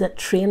means that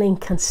training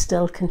can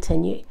still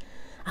continue.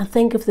 And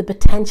think of the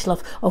potential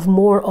of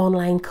more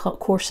online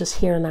courses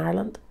here in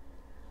Ireland.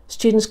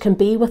 Students can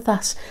be with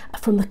us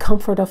from the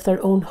comfort of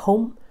their own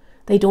home.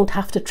 They don't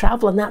have to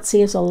travel, and that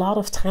saves a lot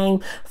of time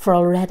for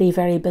already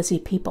very busy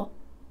people.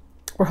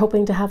 We're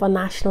hoping to have a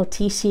national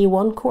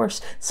TC1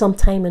 course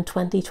sometime in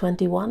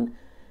 2021.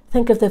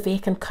 Think of the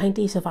vacant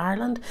counties of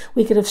Ireland.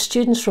 We could have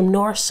students from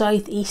north,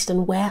 south, east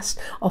and west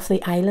of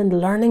the island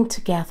learning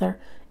together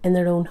in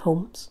their own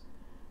homes.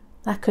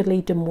 That could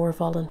lead to more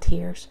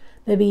volunteers,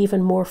 maybe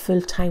even more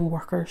full-time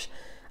workers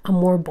and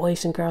more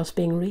boys and girls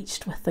being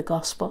reached with the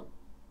gospel.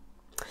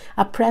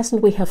 At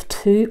present we have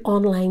 2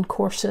 online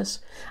courses,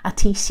 a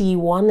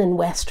TC1 in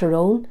West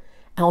Tyrone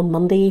on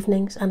Monday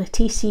evenings and a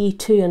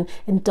TCE2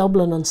 in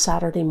Dublin on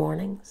Saturday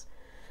mornings.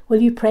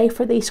 Will you pray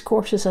for these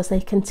courses as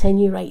they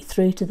continue right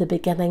through to the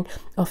beginning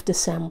of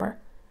December?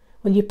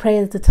 Will you pray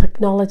that the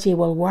technology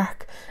will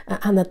work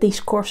and that these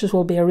courses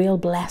will be a real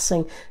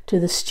blessing to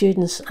the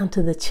students and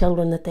to the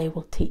children that they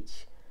will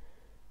teach?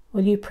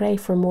 Will you pray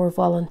for more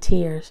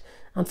volunteers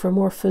and for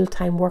more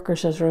full-time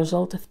workers as a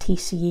result of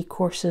TCE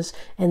courses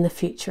in the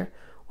future,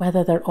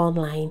 whether they're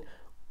online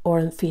or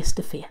in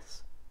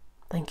face-to-face?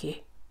 Thank you.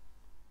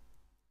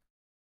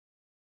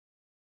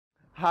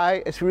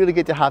 Hi, it's really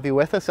good to have you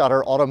with us at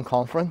our autumn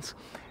conference.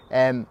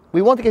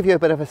 We want to give you a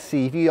bit of a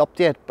Seaview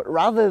update, but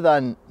rather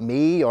than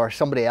me or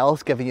somebody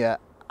else giving you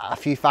a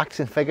few facts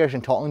and figures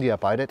and talking to you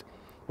about it,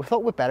 we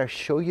thought we'd better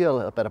show you a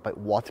little bit about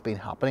what's been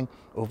happening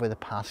over the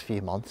past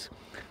few months.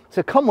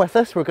 So come with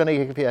us, we're going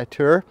to give you a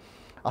tour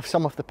of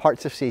some of the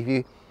parts of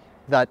Seaview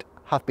that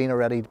have been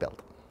already built.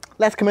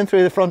 Let's come in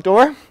through the front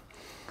door.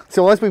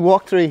 So as we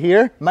walk through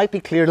here, it might be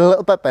cleared a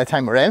little bit by the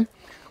time we're in.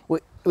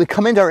 We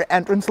come into our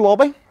entrance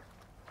lobby.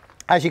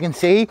 As you can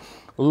see,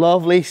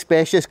 lovely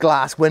spacious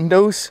glass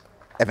windows,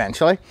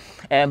 eventually.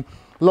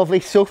 Lovely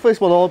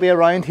sofas will all be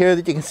around here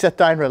that you can sit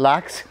down,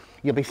 relax.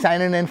 You'll be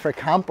signing in for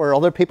camp, or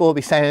other people will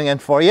be signing in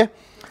for you.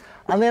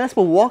 And then as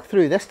we walk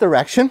through this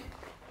direction,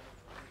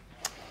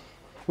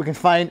 we can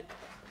find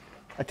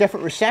a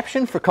different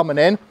reception for coming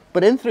in,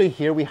 but in through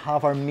here we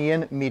have our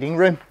main meeting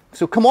room.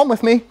 So come on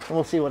with me and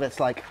we'll see what it's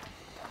like.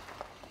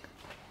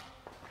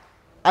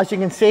 As you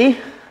can see,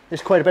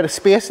 there's quite a bit of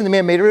space in the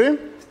main meeting room.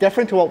 It's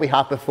different to what we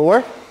had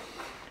before.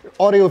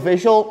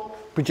 Audio-visual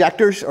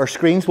projectors or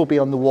screens will be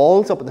on the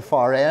walls up at the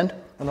far end,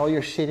 and all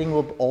your seating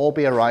will all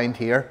be around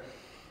here.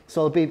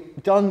 So it'll be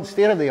done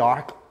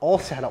state-of-the-art, all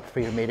set up for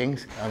your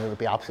meetings, and it'll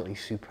be absolutely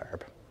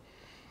superb.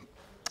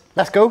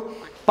 Let's go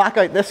back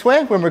out this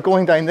way. When we're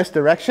going down this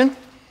direction,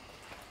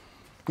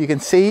 you can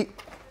see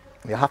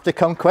you have to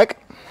come quick.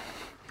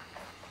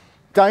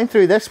 Down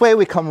through this way,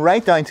 we come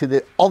right down to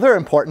the other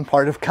important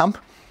part of camp,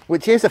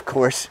 which is, of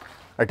course,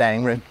 our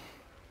dining room.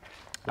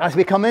 As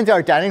we come into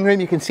our dining room,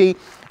 you can see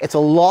it's a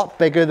lot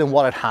bigger than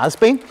what it has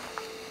been.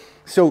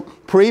 So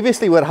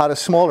previously we had a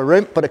smaller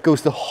room, but it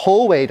goes the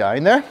whole way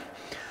down there.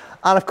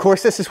 And of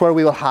course, this is where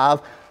we will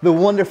have the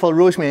wonderful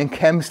Rosemary and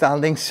Kim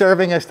standing,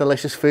 serving us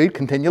delicious food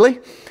continually.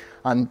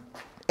 And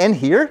in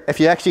here, if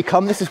you actually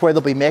come, this is where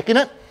they'll be making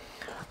it.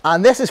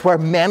 And this is where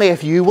many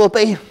of you will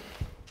be.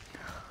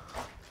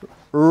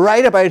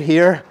 Right about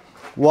here,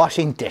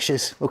 washing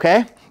dishes,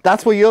 okay?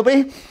 That's where you'll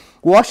be,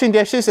 washing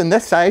dishes on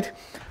this side.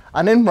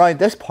 And in round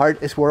this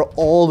part is where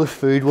all the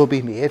food will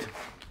be made.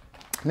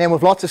 And then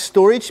we've lots of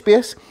storage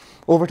space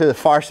over to the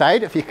far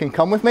side, if you can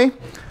come with me.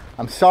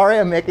 I'm sorry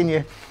I'm making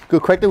you go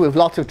quickly. We've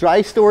lots of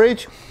dry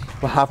storage.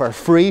 We'll have our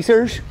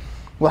freezers.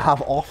 We'll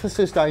have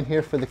offices down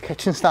here for the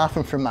kitchen staff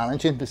and for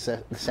managing the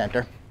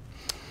centre.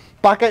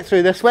 Back out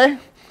through this way,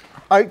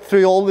 out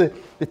through all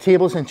the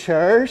tables and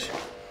chairs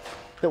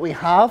that we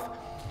have.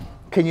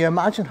 Can you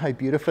imagine how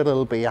beautiful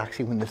it'll be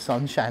actually when the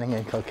sun's shining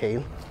in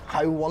Kilkeel?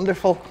 How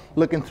wonderful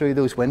looking through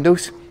those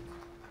windows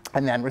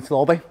and the entrance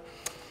lobby.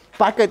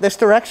 Back out this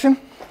direction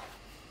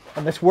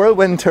on this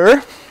whirlwind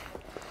tour.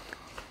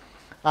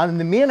 And in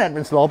the main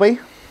entrance lobby,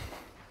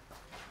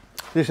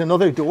 there's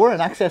another door, an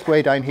access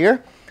way down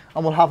here,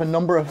 and we'll have a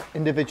number of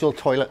individual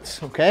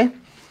toilets, okay?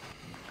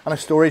 And a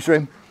storage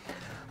room.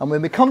 And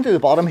when we come to the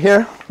bottom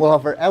here, we'll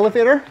have our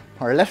elevator,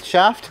 our lift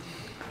shaft,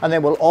 and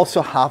then we'll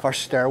also have our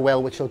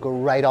stairwell, which will go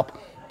right up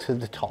to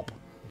the top.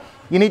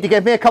 You need to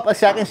give me a couple of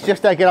seconds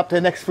just to get up to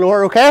the next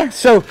floor, okay?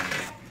 So,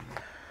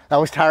 that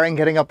was tiring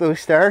getting up those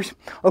stairs.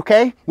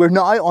 Okay, we're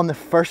now on the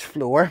first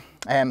floor.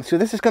 So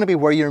this is going to be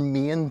where your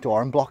main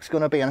dorm block's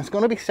going to be, and it's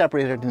going to be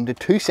separated into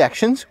two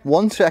sections.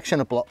 One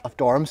section of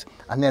dorms,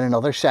 and then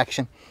another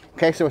section.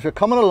 Okay, so as we're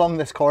coming along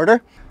this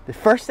corridor, the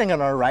first thing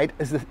on our right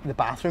is the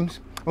bathrooms.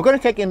 We're going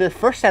to take you into the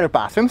first set of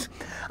bathrooms,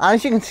 and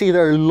as you can see,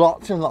 there are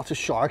lots and lots of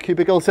shower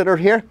cubicles that are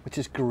here, which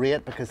is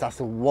great because that's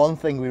the one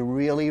thing we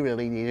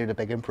really needed a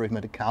big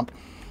improvement at camp.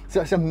 So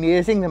it's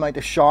amazing the amount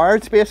of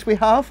showered space we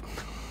have,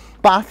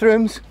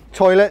 bathrooms,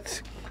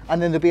 toilets,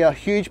 and then there'll be a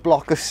huge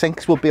block of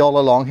sinks will be all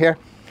along here,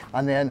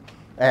 and then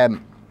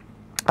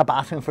a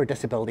bathroom for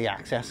disability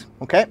access.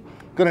 Okay,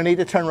 going to need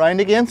to turn around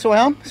again, so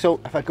I am. So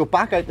if I go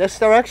back out this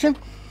direction,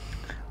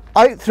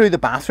 out through the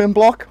bathroom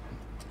block,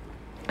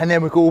 and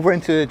then we go over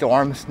into the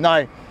dorms.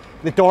 Now,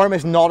 the dorm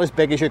is not as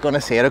big as you're going to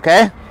see it,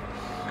 okay?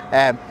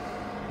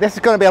 This is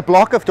going to be a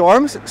block of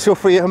dorms. So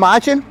for you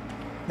imagine,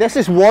 this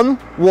is one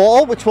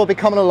wall which will be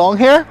coming along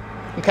here,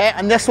 okay?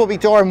 And this will be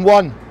dorm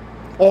 1,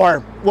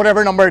 or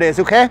whatever number it is,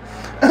 okay?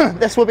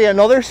 This will be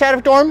another set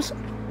of dorms,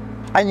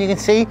 and you can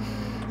see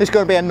there's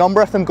going to be a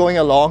number of them going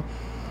along.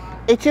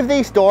 Each of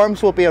these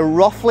dorms will be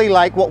roughly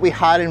like what we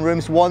had in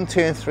rooms 1, 2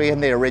 and 3 in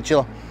the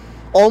original.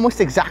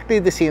 Almost exactly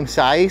the same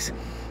size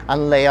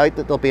and layout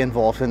that they'll be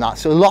involved in that.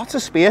 So lots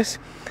of space,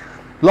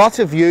 lots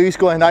of views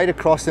going out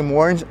across the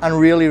moorings, and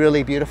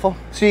really beautiful.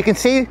 So you can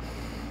see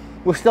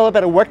we've still a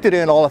bit of work to do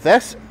in all of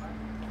this.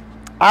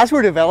 As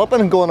we're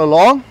developing and going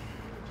along,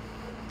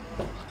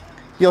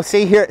 You'll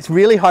see here, it's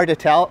really hard to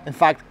tell. In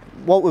fact,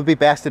 what would be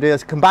best to do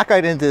is come back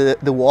out into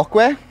the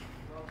walkway.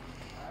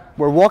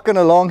 We're walking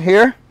along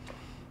here.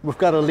 We've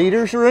got a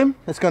leader's room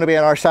that's going to be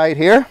on our side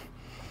here.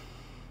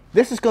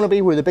 This is going to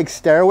be where the big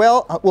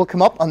stairwell will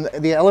come up, and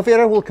the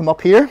elevator will come up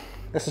here.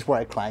 This is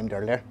where I climbed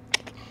earlier,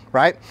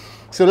 right?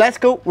 So let's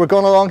go. We're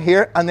going along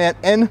here and then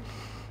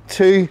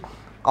into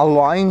a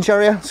lounge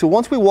area. So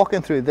once we walk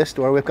in through this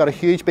door, we've got a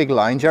huge big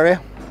lounge area,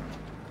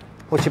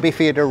 which will be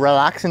for you to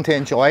relax and to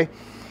enjoy.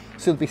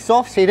 So it'll be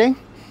soft seating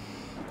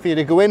for you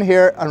to go in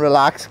here and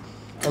relax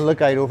and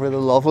look out over the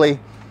lovely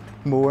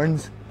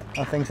moorings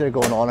and things that are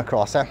going on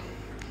across there.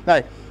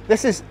 Now,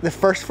 this is the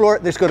first floor.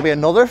 There's going to be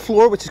another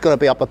floor which is going to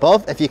be up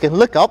above. If you can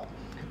look up,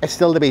 it's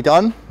still to be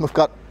done. We've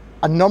got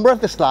a number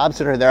of the slabs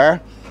that are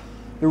there.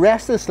 The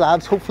rest of the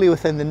slabs, hopefully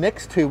within the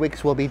next 2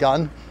 weeks, will be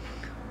done.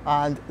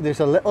 And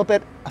there's a little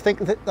bit, I think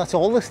that's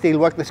all the steel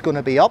work that's going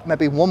to be up.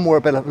 Maybe one more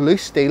bit of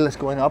loose steel that's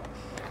going up,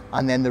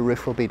 and then the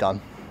roof will be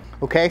done.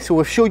 Okay, so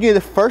we've showed you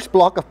the first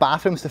block of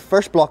bathrooms, the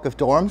first block of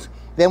dorms.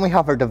 Then we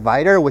have our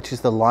divider, which is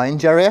the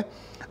lounge area.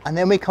 And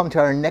then we come to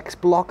our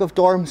next block of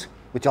dorms,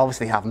 which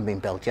obviously haven't been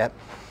built yet.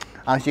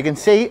 And as you can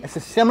see, it's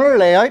a similar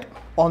layout.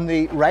 On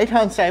the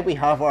right-hand side, we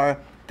have our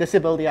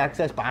disability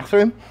access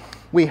bathroom.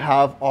 We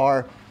have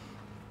our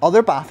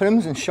other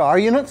bathrooms and shower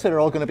units that are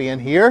all going to be in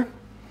here.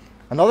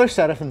 Another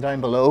set of them down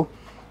below.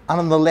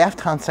 And on the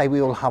left-hand side,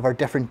 we will have our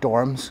different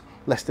dorms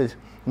listed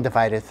and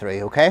divided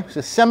through, okay?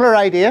 So similar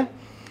idea.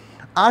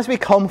 As we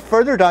come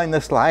further down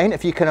this line,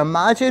 if you can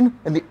imagine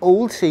in the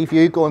old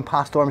Seaview going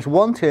past dorms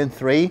 1, 2 and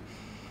 3,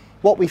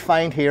 what we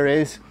find here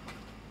is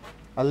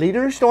a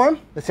leader's dorm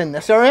that's in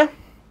this area.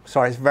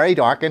 Sorry, it's very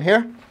dark in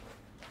here.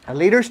 A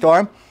leader's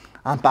dorm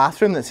and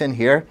bathroom that's in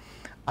here.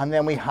 And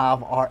then we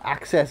have our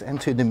access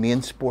into the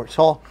main sports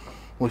hall,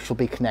 which will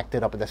be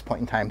connected up at this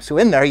point in time. So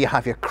in there you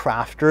have your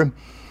craft room.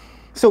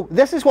 So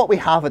this is what we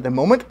have at the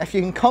moment. If you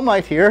can come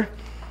out here,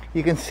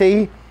 you can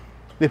see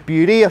the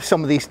beauty of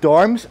some of these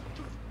dorms.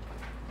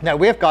 Now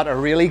we've got a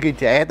really good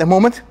day at the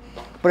moment,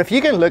 but if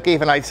you can look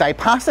even outside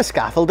past the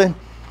scaffolding,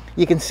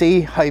 you can see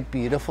how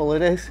beautiful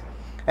it is.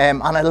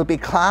 And it'll be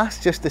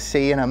class just to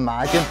see and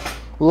imagine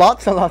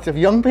lots and lots of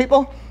young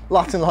people,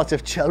 lots and lots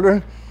of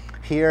children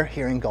here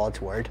hearing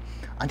God's word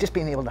and just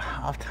being able to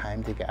have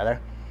time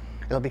together.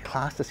 It'll be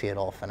class to see it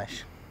all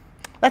finish.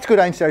 Let's go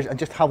downstairs and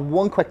just have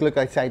one quick look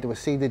outside to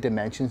see the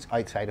dimensions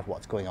outside of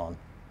what's going on.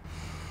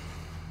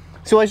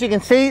 So as you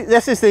can see,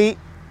 this is the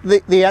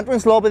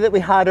entrance lobby that we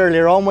had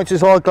earlier on, which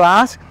is all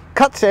glass.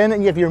 Cuts in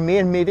and you have your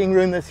main meeting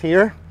room that's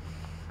here.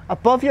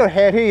 Above your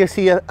head here you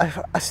see a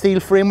steel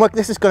framework.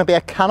 This is going to be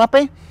a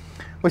canopy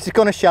which is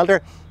going to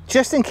shelter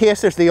just in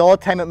case there's the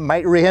odd time it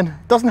might rain.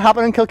 It doesn't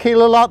happen in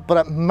Kilkeel a lot,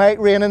 but it might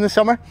rain in the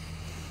summer.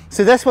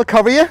 So this will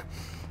cover you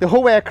the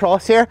whole way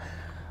across here.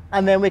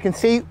 And then we can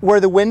see where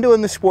the window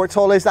in the sports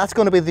hall is. That's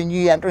going to be the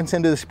new entrance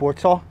into the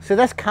sports hall. So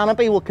this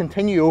canopy will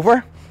continue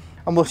over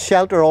and will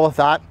shelter all of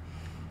that.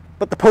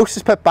 But the post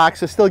is put back,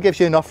 so it still gives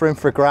you enough room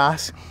for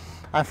grass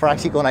and for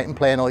actually going out and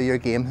playing all your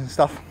games and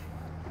stuff.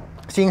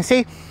 So you can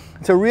see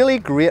it's a really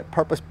great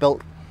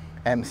purpose-built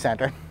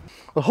centre.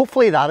 Well,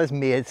 hopefully that has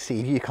made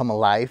Seaview come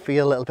alive for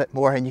you a little bit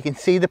more, and you can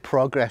see the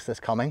progress that's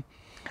coming.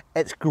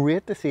 It's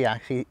great to see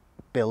actually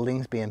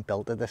buildings being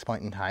built at this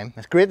point in time.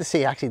 It's great to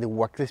see actually the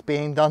work that's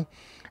being done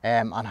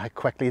and how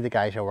quickly the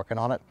guys are working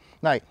on it.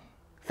 Now,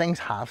 things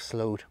have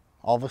slowed.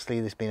 Obviously,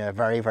 there's been a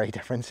very, very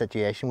different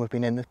situation we've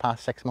been in the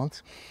past 6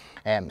 months.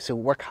 So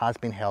work has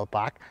been held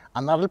back,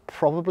 and that'll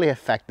probably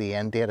affect the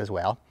end date as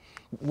well.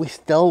 We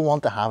still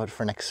want to have it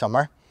for next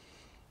summer.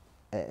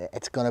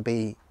 It's going to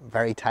be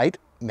very tight,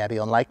 maybe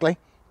unlikely,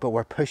 but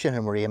we're pushing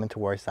and we're aiming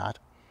towards that.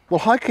 Well,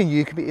 how can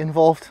you be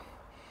involved?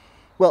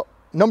 Well,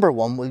 number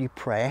one, will you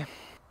pray?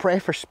 Pray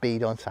for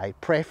speed on site.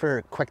 Pray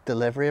for quick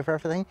delivery of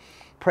everything.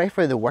 Pray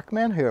for the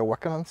workmen who are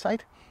working on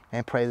site,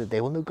 and pray that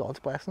they will know God's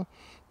blessing.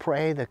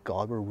 Pray that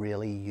God will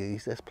really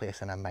use this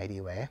place in a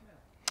mighty way.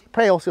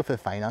 Pray also for the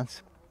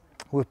finance.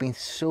 We've been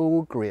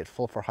so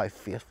grateful for how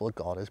faithful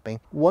God has been.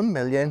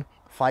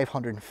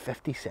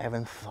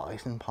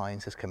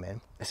 £1,557,000 has come in.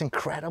 It's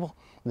incredible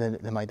the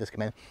amount that's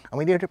come in. And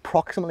we need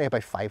approximately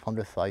about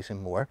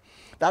 500,000 more.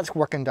 That's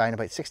working down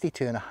about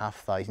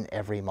 62,500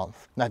 every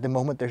month. Now at the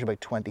moment there's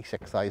about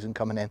 26,000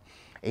 coming in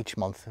each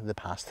month in the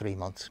past 3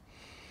 months.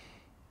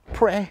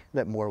 Pray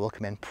that more will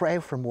come in. Pray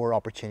for more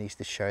opportunities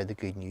to share the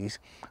good news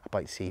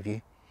about Seaview.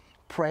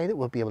 Pray that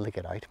we'll be able to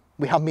get out.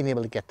 We haven't been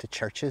able to get to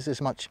churches as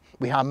much.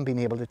 We haven't been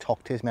able to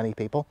talk to as many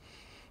people.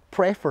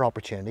 Pray for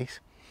opportunities.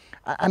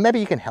 And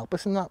maybe you can help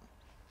us in that.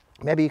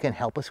 Maybe you can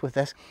help us with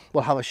this.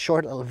 We'll have a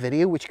short little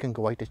video which can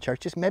go out to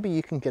churches. Maybe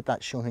you can get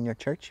that shown in your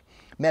church.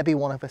 Maybe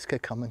one of us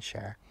could come and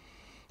share.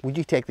 Would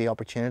you take the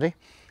opportunity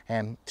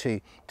to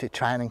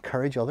try and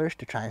encourage others,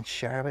 to try and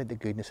share about the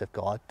goodness of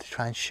God, to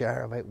try and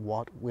share about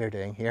what we're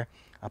doing here,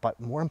 about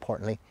more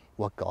importantly,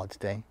 what God's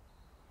doing.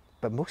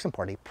 But most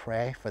importantly,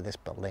 pray for this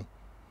building.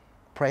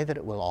 Pray that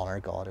it will honour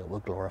God, it will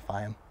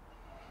glorify Him,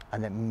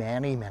 and that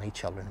many, many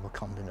children will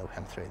come to know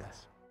Him through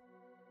this.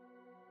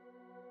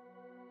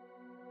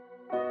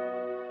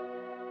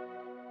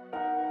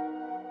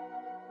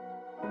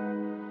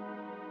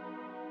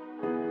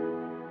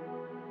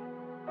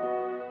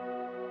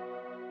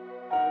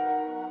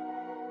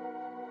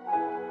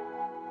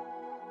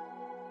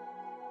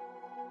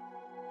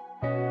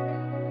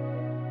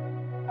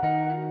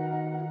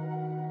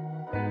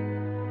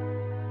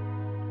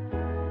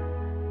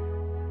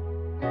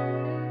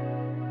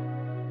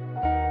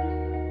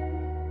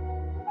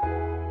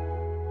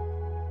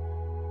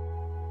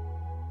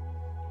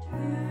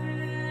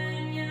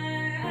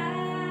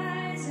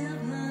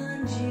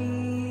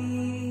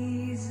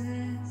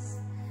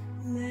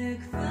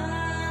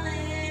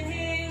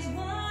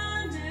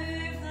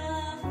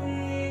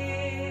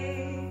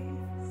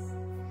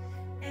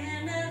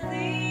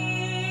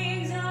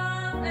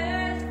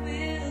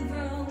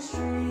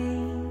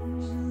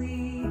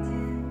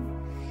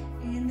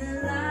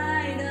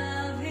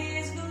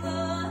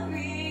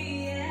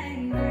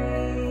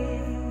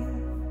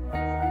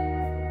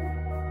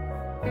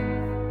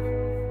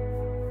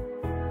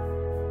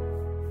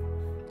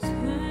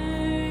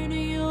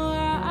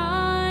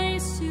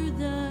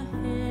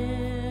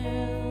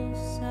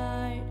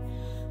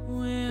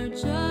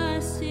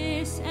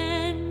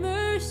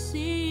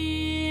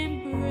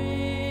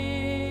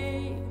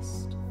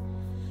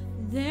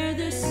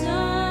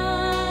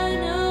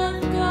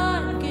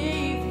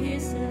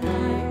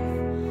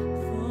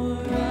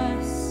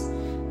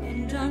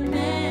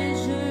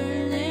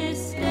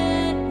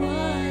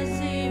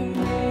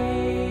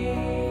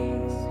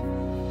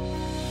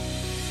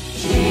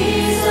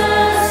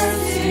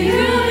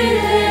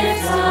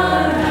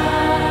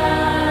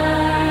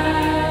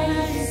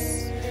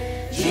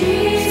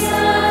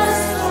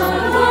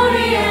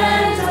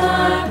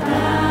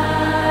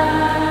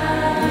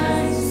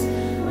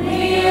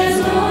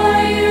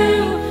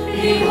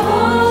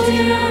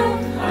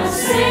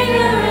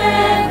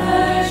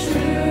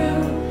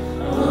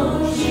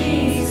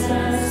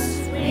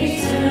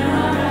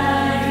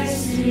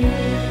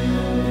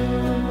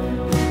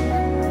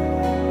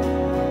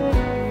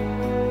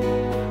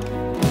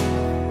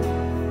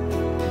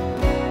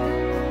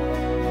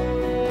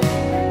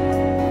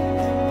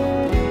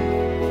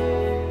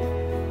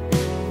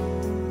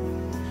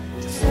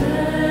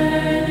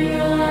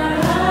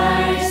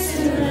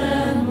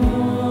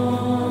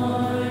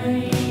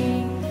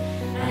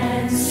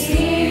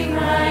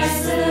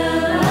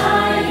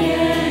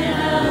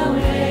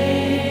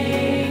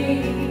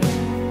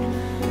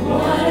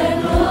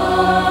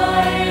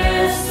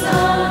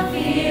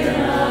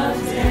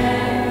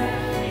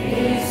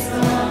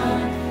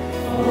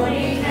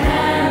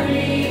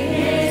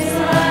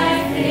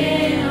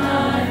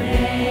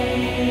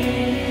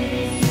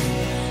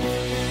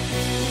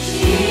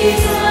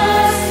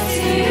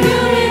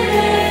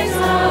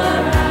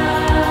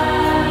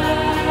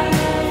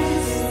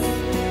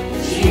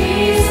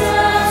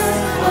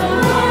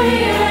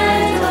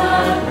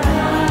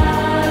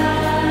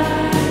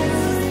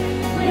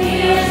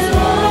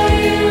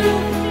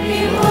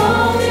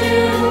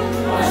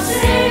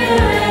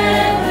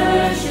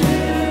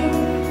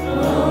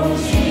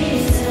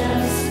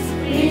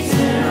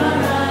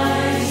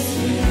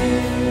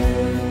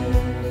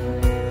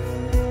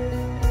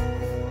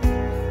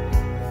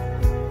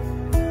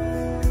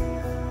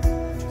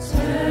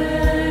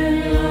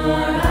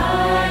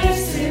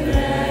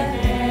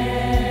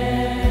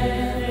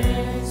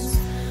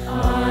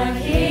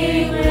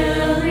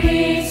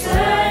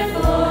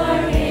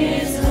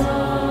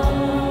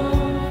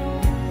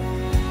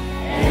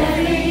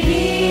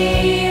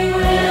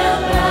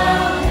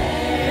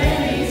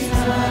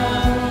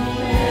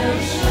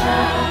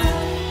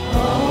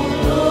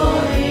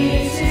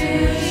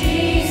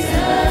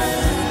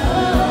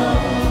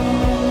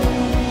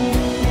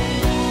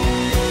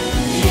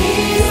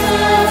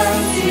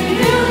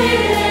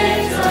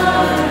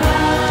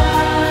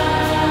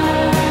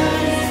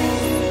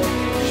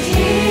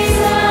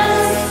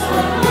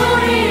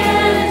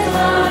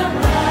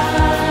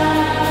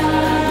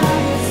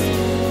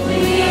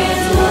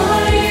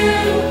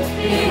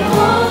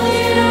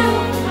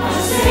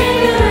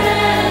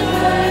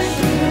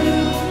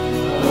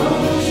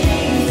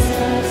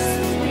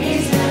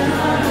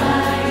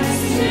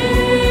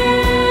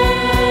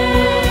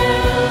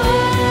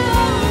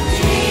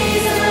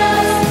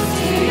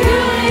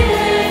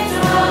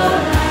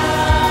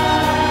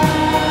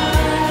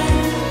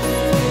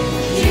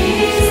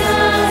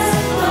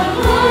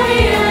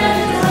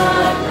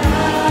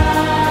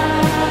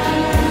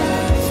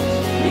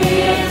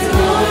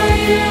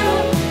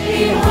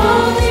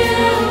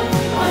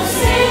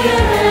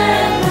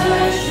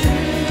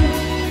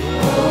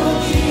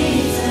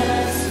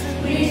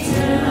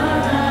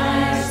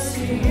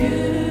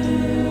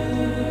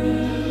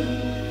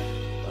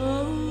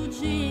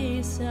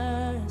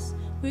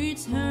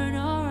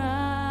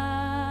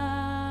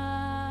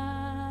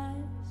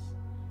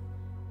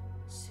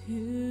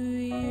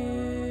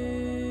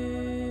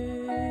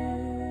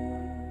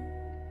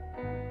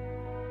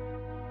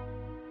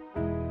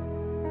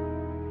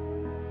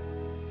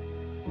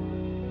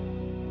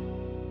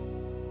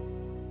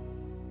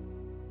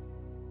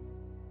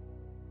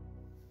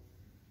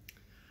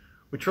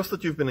 We trust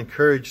that you've been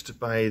encouraged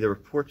by the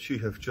reports you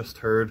have just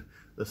heard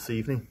this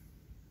evening.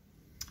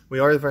 We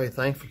are very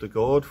thankful to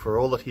God for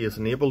all that He has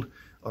enabled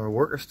our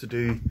workers to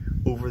do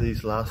over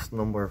these last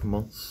number of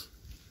months.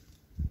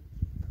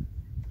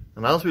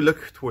 And as we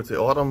look towards the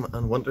autumn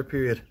and winter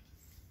period,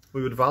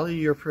 we would value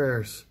your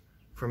prayers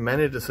for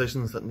many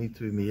decisions that need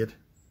to be made.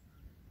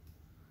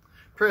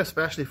 Pray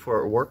especially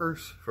for our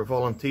workers, for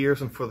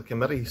volunteers and for the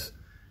committees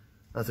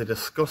as they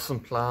discuss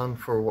and plan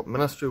for what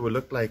ministry will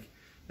look like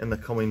in the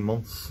coming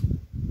months.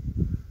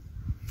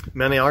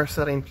 Many are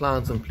setting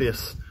plans in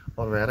place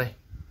already.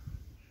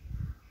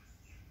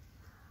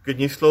 Good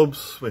News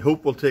Clubs, we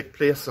hope, will take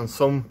place in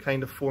some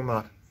kind of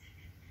format.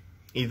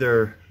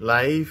 Either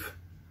live,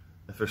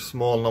 if there's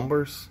small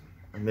numbers,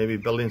 and maybe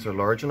buildings are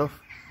large enough.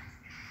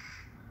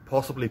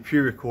 Possibly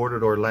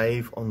pre-recorded or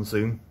live on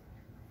Zoom.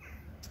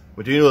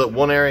 We do know that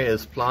one area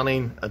is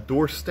planning a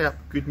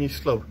doorstep Good News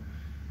Club,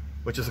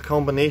 which is a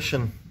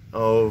combination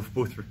of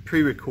both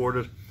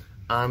pre-recorded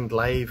and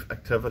live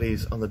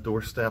activities on the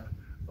doorstep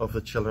of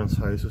the children's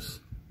houses.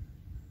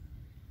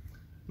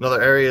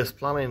 Another area is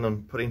planning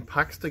on putting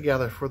packs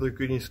together for the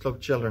Good News Club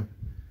children,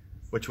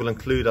 which will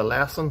include a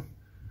lesson,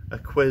 a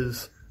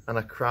quiz and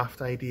a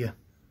craft idea.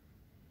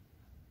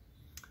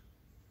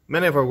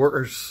 Many of our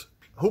workers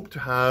hope to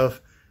have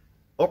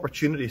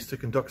opportunities to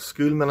conduct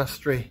school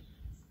ministry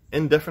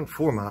in different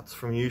formats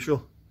from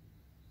usual.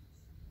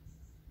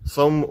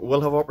 Some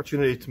will have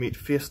opportunity to meet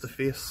face to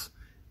face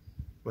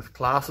with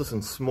classes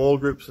in small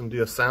groups and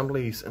do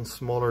assemblies in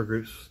smaller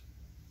groups.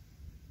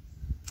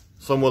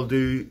 Some will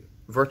do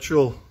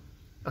virtual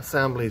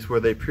assemblies where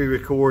they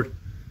pre-record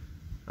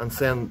and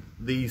send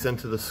these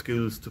into the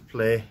schools to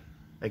play,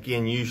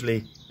 again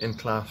usually in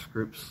class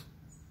groups.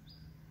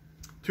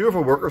 Two of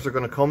our workers are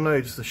going to come now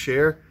just to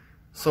share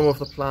some of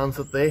the plans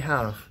that they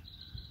have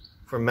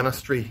for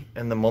ministry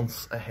in the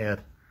months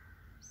ahead.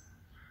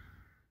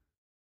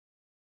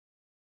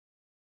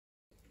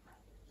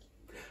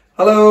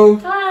 Hello.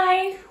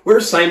 Hi. We're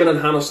Simon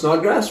and Hannah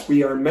Snodgrass.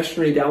 We are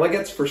missionary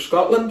delegates for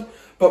Scotland,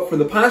 but for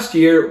the past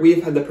year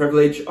we've had the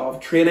privilege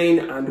of training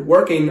and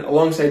working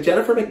alongside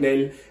Jennifer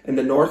McNeil in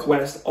the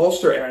northwest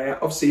Ulster area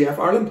of CF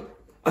Ireland.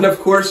 And of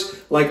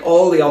course, like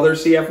all the other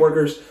CF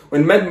workers,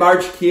 when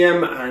mid-March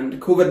came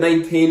and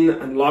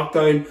COVID-19 and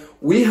lockdown,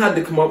 we had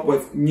to come up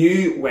with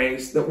new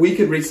ways that we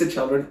could reach the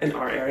children in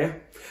our area.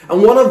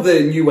 And one of the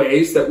new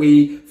ways that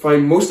we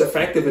found most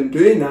effective in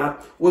doing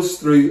that was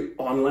through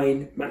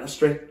online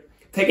ministry.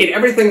 Taking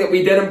everything that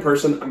we did in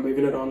person and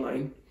moving it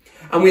online.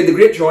 And we had the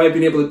great joy of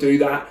being able to do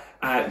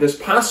that this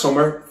past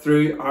summer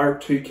through our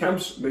 2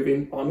 camps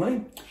moving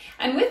online.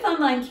 And with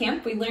Online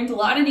Camp, we learned a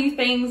lot of new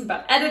things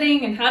about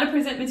editing and how to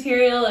present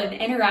material and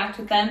interact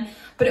with them.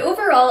 But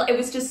overall, it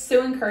was just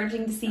so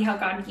encouraging to see how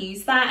God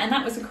used that, and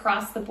that was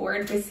across the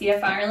board with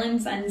CF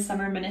Ireland's and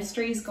summer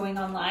ministries going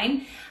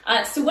online.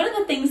 So one of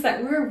the things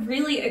that we're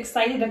really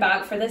excited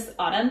about for this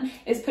autumn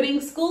is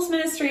putting schools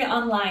ministry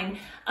online.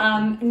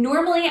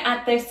 Normally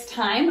at this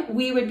time,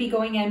 we would be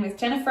going in with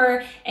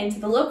Jennifer into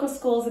the local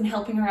schools and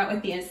helping her out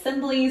with the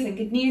assemblies and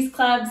Good News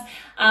Clubs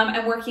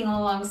and working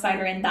alongside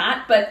her in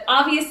that. But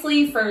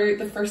obviously for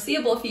the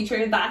foreseeable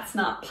future, that's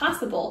not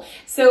possible.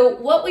 So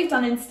what we've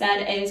done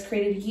instead is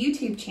created a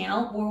YouTube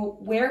channel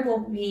where we'll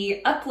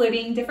be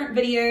uploading different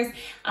videos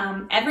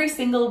every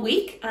single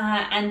week,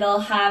 and they'll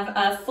have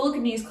a full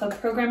Good News Club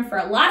program for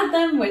a lot of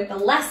them with a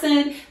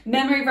lesson,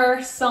 memory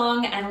verse,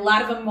 song, and a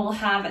lot of them will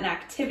have an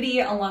activity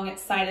along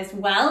its side as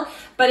well,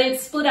 but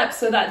it's split up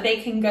so that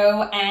they can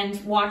go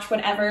and watch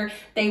whatever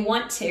they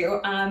want to,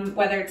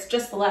 whether it's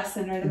just the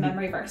lesson or the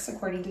memory verse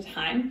according to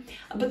time.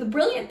 But the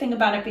brilliant thing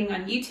about it being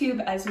on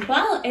YouTube as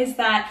well is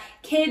that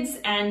kids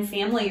and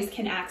families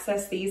can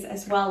access these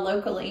as well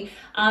locally.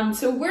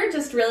 So we're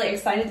just really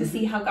excited to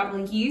see how God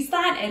will use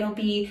that. It'll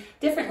be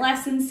different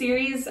lesson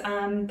series.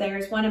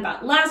 There's one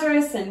about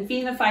Lazarus and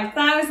feeding the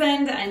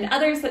 5,000 and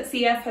others that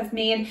CF have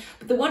made.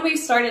 But the one we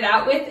started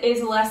out with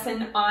is a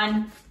lesson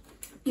on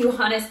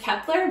Johannes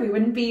Kepler. We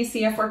wouldn't be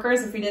CF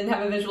workers if we didn't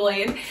have a visual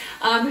aid,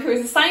 who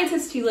was a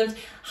scientist who lived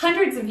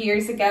hundreds of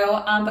years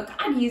ago, but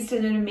God used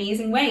it in an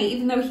amazing way,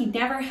 even though he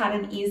never had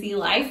an easy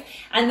life.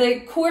 And the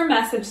core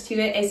message to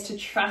it is to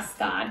trust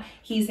God.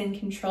 He's in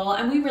control.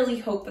 And we really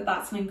hope that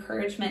that's an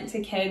encouragement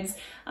to kids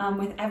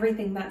with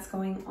everything that's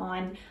going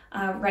on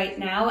right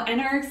now,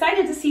 and are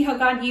excited to see how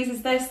God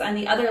uses this and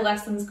the other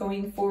lessons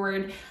going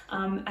forward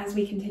as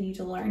we continue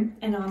to learn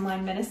in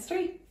online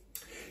ministry.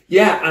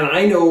 Yeah, and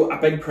I know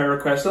a big prayer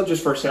request, not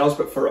just for ourselves,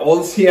 but for all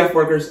the CF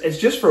workers, is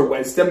just for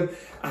wisdom.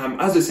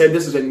 As I said,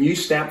 this is a new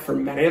step for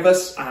many of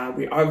us.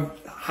 We have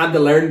had to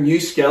learn new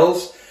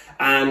skills,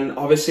 and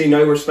obviously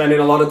now we're spending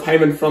a lot of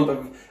time in front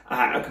of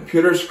a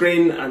computer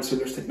screen, and so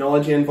there's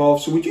technology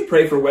involved. So would you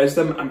pray for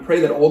wisdom and pray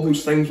that all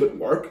those things would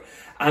work,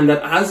 and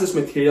that as this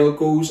material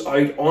goes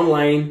out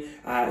online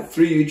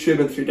through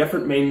YouTube and through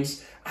different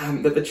means,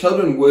 that the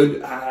children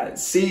would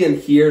see and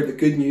hear the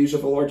good news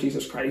of the Lord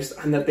Jesus Christ,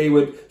 and that they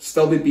would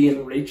still be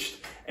being reached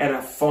in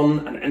a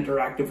fun and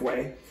interactive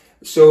way.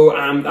 So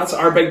that's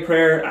our big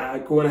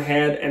prayer going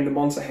ahead in the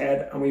months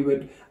ahead, and we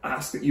would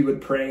ask that you would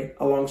pray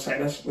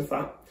alongside us with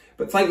that.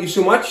 But thank you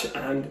so much,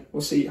 and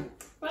we'll see you.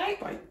 Bye.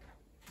 Bye.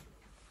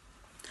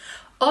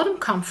 Autumn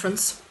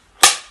Conference.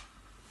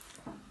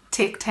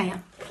 Take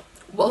 10.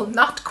 Well,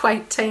 not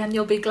quite 10,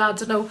 you'll be glad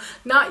to know.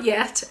 Not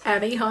yet,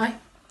 anyhow.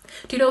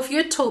 Do you know, if you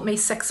had told me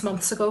 6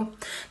 months ago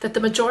that the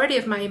majority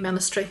of my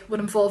ministry would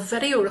involve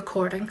video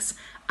recordings,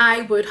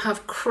 I would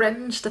have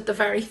cringed at the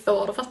very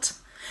thought of it.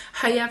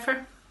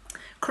 However,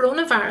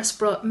 Coronavirus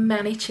brought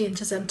many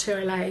changes into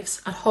our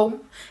lives, at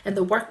home, in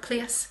the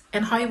workplace,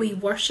 in how we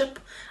worship,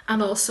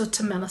 and also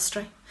to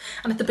ministry.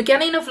 And at the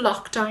beginning of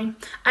lockdown,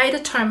 I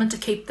determined to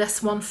keep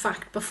this one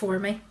fact before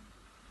me.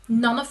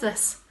 None of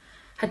this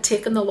had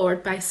taken the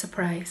Lord by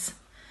surprise.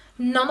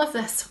 None of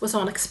this was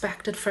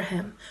unexpected for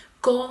him.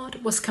 God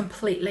was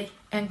completely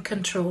in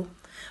control,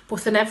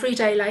 both in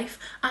everyday life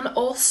and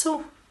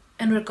also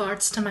in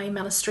regards to my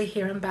ministry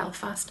here in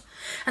Belfast.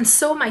 And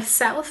so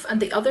myself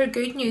and the other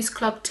Good News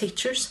Club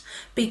teachers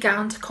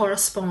began to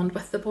correspond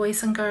with the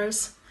boys and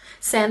girls,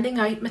 sending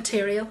out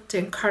material to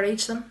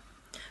encourage them,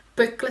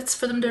 booklets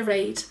for them to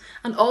read,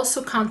 and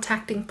also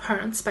contacting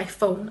parents by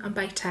phone and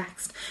by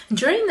text. And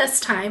during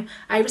this time,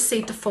 I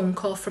received a phone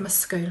call from a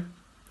school.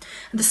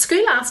 And the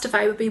school asked if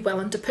I would be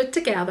willing to put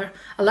together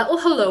a little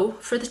hello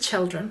for the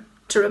children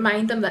to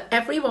remind them that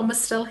everyone was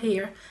still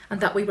here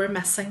and that we were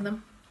missing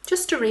them,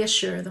 just to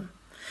reassure them.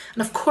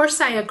 And of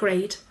course I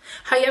agreed.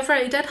 However,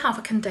 I did have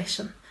a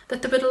condition,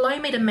 that they would allow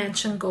me to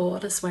mention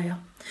God as well.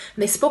 And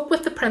they spoke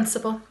with the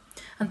principal,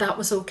 and that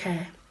was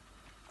okay.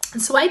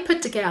 And so I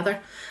put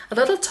together a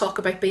little talk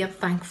about being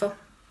thankful.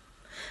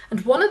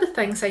 And one of the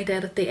things I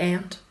did at the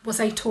end was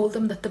I told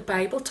them that the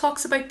Bible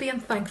talks about being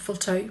thankful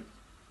too.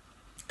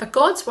 That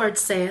God's word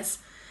says,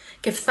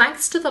 "Give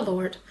thanks to the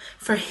Lord,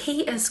 for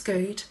he is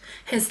good.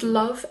 His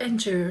love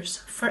endures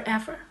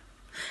forever."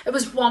 It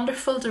was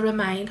wonderful to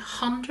remind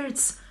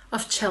hundreds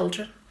of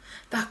children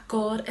that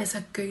God is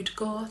a good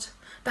God,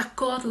 that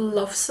God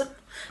loves them,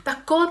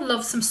 that God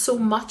loves them so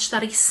much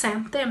that he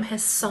sent them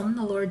his Son,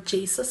 the Lord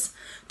Jesus,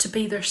 to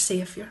be their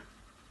Saviour.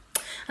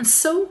 And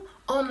so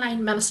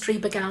online ministry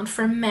began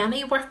for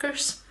many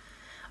workers.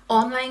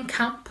 Online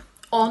camp,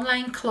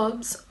 online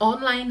clubs,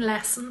 online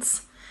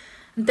lessons.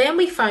 And then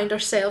we found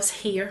ourselves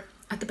here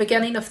at the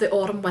beginning of the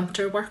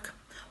autumn-winter work.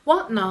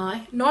 What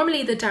now?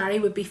 Normally the diary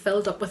would be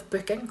filled up with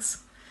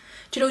bookings.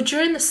 Do you know,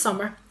 during the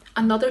summer,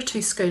 another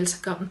 2 schools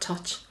had got in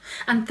touch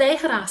and they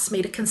had asked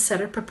me to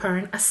consider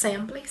preparing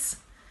assemblies.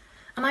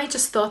 And I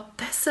just thought,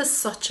 this is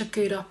such a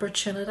good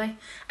opportunity.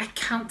 I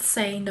can't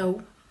say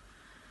no.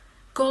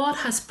 God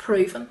has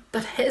proven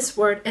that his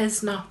word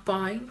is not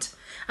bound.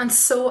 And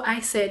so I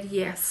said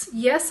yes.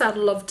 Yes, I'd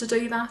love to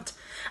do that.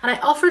 And I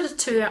offered it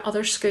to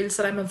other schools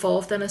that I'm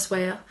involved in as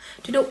well.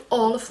 Do you know,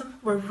 all of them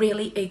were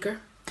really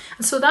eager.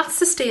 And so that's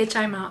the stage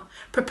I'm at,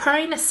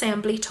 preparing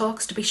assembly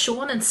talks to be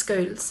shown in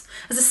schools.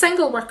 As a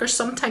single worker,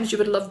 sometimes you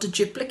would love to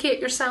duplicate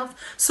yourself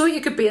so you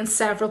could be in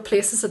several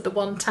places at the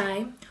one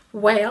time.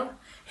 Well,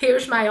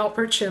 here's my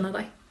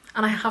opportunity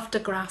and I have to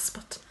grasp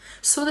it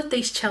so that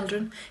these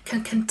children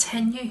can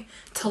continue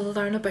to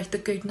learn about the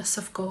goodness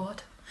of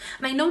God.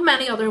 And I know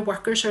many other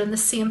workers are in the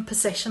same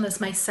position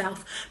as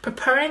myself,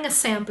 preparing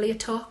assembly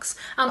talks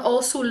and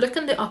also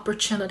looking at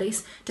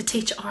opportunities to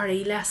teach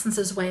RE lessons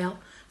as well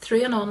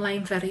through an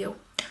online video.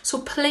 So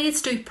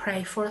please do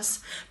pray for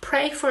us.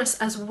 Pray for us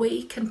as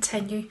we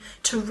continue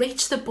to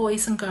reach the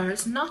boys and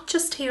girls, not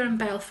just here in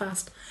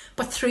Belfast,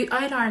 but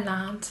throughout our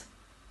land.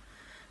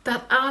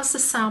 That as the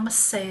psalmist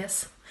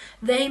says,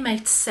 they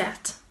might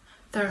set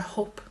their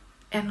hope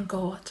in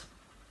God.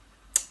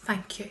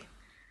 Thank you.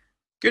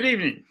 Good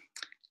evening.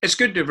 It's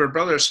good to have our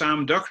brother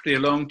Sam Doherty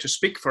along to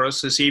speak for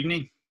us this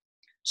evening.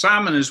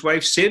 Sam and his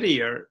wife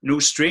Sadie are no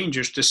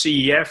strangers to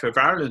CEF of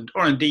Ireland,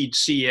 or indeed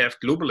CEF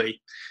globally.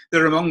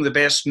 They're among the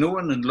best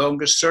known and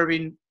longest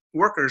serving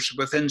workers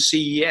within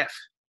CEF.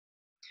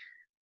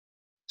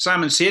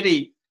 Sam and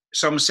Sadie,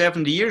 some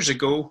 70 years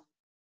ago,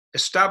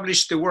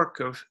 established the work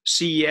of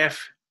CEF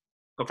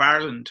of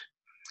Ireland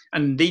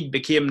and indeed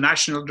became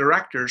national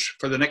directors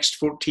for the next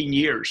 14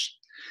 years.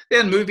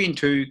 Then moving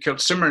to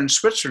Kilsimmer in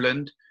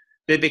Switzerland,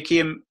 they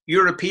became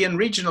European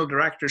regional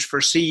directors for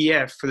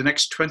CEF for the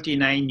next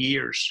 29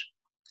 years.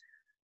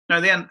 Now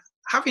then,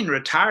 having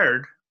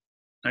retired,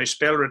 I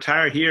spell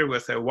retire here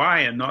with a Y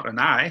and not an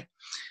I,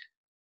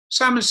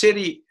 Sam and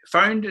Sadie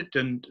founded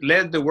and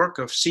led the work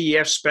of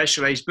CEF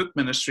Specialised Book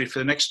Ministry for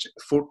the next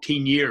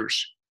 14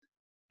 years.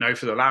 Now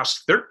for the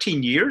last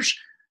 13 years,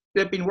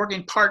 they've been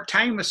working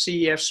part-time with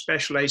CEF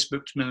Specialised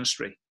Books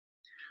Ministry.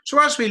 So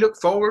as we look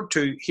forward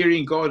to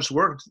hearing God's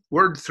word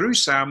through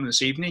Sam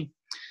this evening,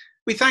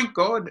 we thank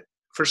God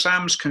for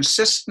Sam's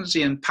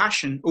consistency and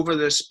passion over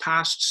this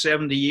past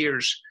 70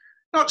 years,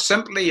 not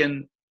simply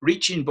in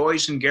reaching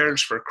boys and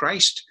girls for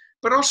Christ,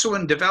 but also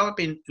in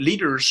developing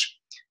leaders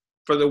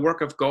for the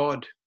work of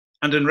God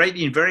and in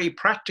writing very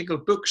practical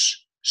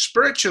books,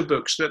 spiritual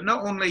books that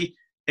not only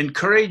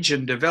encourage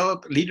and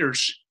develop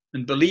leaders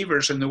and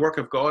believers in the work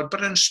of God,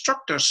 but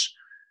instruct us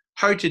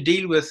how to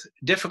deal with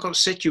difficult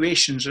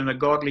situations in a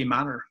godly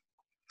manner.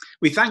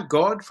 We thank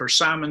God for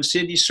Sam and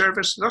Sadie's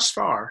service thus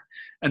far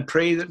and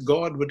pray that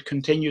God would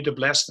continue to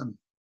bless them.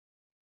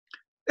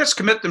 Let's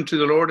commit them to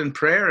the Lord in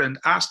prayer and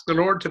ask the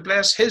Lord to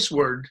bless his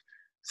word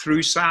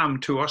through Sam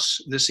to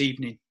us this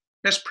evening.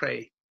 Let's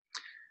pray.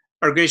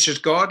 Our gracious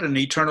God and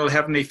eternal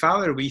Heavenly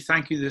Father, we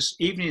thank you this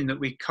evening that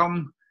we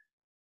come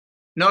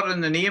not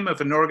in the name of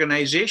an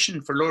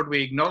organization, for Lord,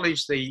 we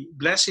acknowledge the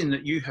blessing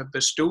that you have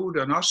bestowed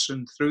on us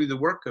and through the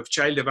work of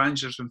Child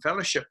Evangelism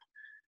Fellowship.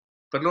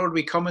 But Lord,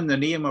 we come in the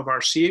name of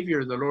our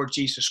Saviour, the Lord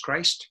Jesus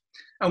Christ,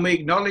 and we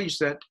acknowledge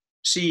that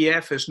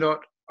CEF is not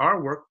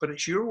our work, but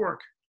it's your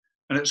work,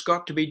 and it's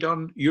got to be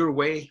done your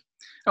way.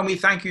 And we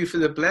thank you for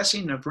the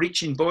blessing of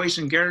reaching boys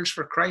and girls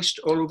for Christ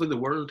all over the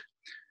world.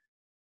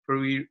 For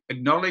we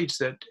acknowledge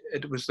that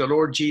it was the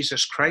Lord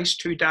Jesus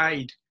Christ who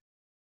died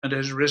and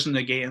has risen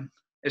again.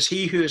 It's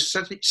he who is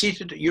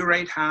seated at your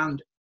right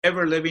hand,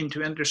 ever living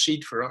to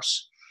intercede for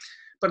us.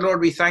 But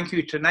Lord, we thank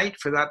you tonight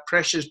for that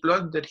precious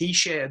blood that he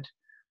shed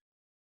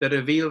that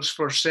avails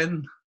for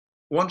sin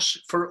once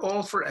for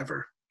all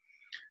forever.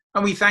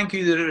 And we thank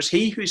you that it was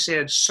he who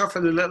said, "Suffer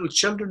the little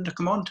children to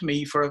come unto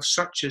me, for of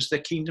such is the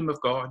kingdom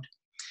of God."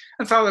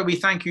 And Father, we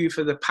thank you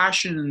for the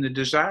passion and the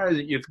desire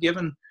that you've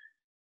given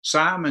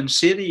Sam and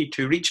Sadie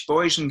to reach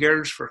boys and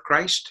girls for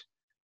Christ,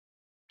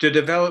 to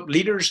develop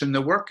leaders in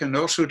the work, and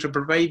also to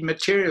provide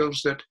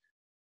materials that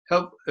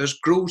help us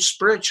grow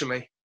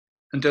spiritually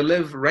and to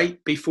live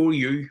right before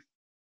you.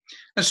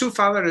 And so,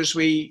 Father, as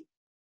we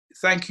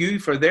thank you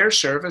for their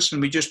service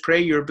and we just pray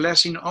your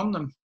blessing on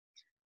them,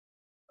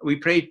 we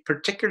pray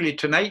particularly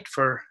tonight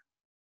for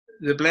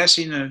the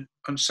blessing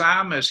on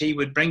Sam as he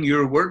would bring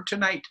your word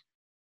tonight.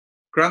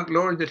 Grant,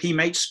 Lord, that he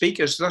might speak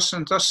as thus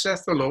and thus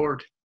saith the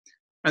Lord,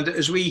 and that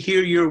as we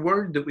hear your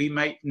word, that we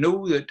might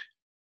know that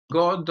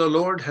God the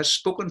Lord has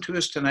spoken to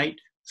us tonight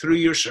through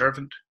your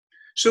servant.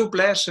 So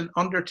bless and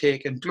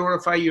undertake and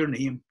glorify your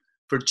name.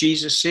 For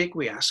Jesus' sake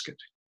we ask it.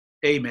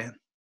 Amen.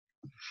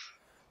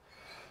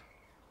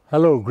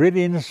 Hello,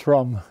 greetings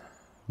from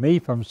me,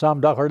 from Sam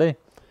Doherty,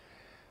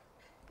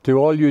 to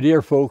all you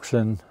dear folks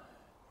in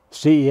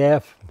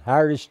CEF,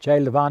 Irish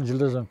Child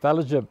Evangelism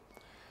Fellowship.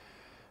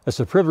 It's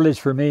a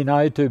privilege for me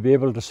now to be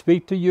able to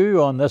speak to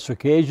you on this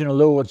occasion,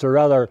 although it's a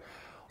rather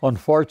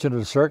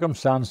unfortunate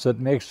circumstance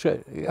that makes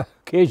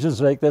occasions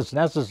like this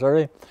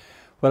necessary.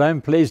 But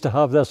I'm pleased to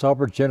have this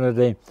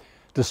opportunity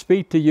to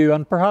speak to you,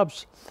 and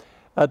perhaps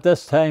at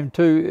this time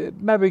to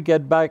maybe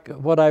get back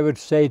what I would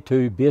say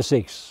to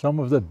basics, some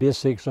of the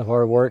basics of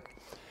our work,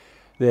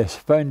 the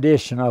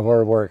foundation of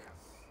our work.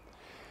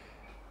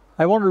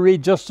 I want to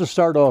read, just to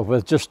start off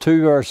with, just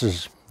 2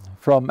 verses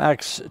from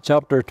Acts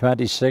chapter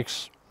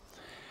 26.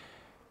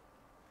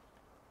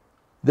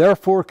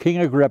 Therefore, King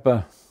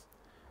Agrippa,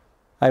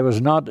 I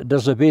was not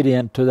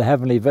disobedient to the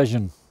heavenly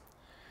vision,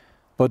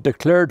 but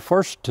declared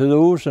first to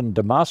those in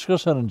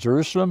Damascus and in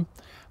Jerusalem,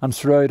 and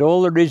throughout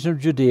all the region of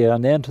Judea,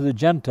 and then to the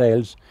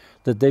Gentiles,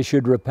 that they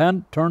should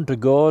repent, turn to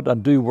God,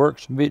 and do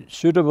works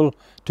suitable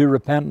to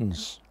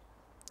repentance.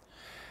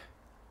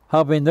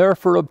 Having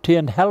therefore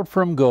obtained help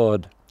from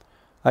God,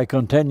 I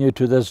continue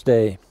to this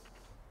day.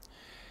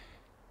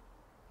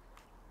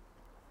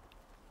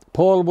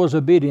 Paul was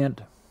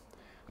obedient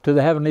to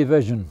the heavenly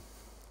vision.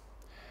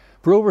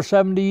 For over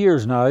 70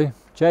 years now,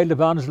 Child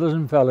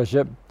Evangelism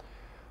Fellowship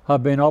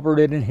have been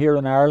operating here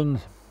in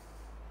Ireland,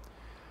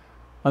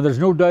 and there's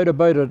no doubt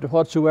about it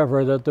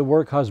whatsoever that the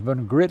work has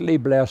been greatly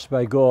blessed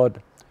by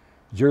God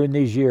during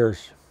these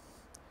years.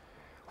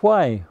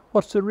 Why?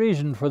 What's the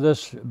reason for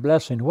this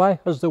blessing? Why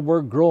has the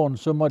work grown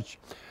so much?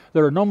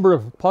 There are a number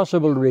of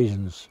possible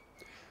reasons,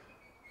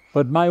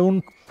 but my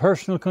own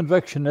personal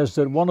conviction is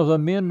that one of the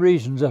main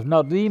reasons, if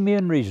not the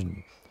main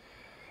reason,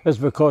 is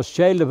because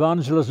Child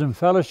Evangelism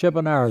Fellowship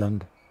in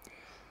Ireland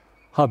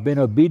have been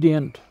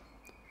obedient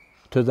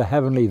to the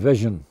heavenly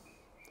vision.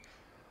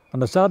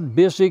 And it's that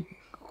basic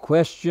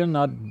question,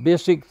 that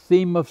basic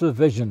theme of the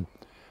vision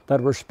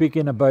that we're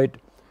speaking about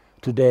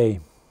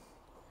today.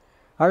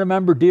 I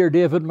remember dear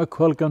David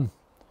McQuilkin,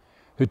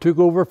 who took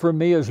over for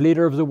me as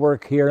leader of the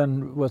work here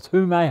and with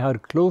whom I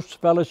had close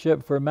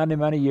fellowship for many,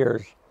 many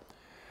years.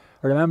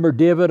 I remember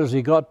David, as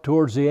he got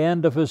towards the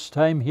end of his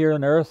time here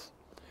on earth,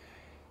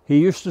 he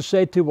used to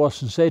say to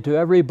us and say to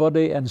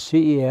everybody in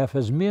CEF,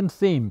 his main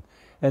theme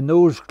in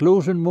those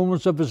closing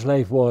moments of his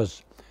life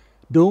was,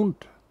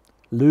 don't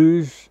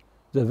lose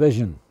the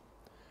vision.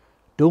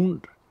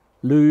 Don't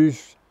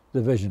lose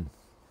the vision.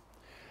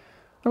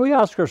 And we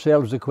ask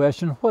ourselves the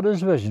question, what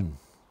is vision?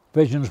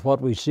 Vision's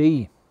what we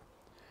see.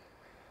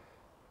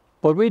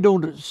 But we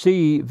don't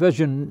see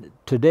vision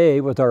today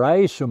with our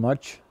eyes so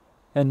much.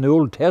 In the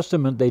Old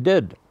Testament they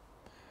did.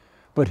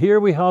 But here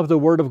we have the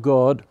Word of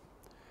God,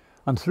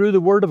 and through the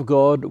Word of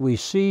God we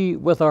see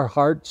with our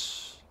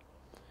hearts,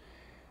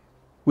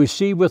 we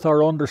see with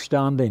our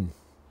understanding.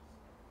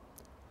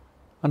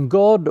 And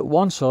God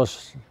wants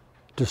us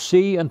to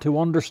see and to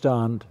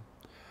understand.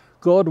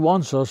 God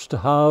wants us to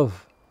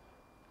have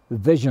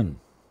vision.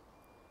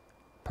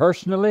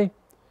 Personally,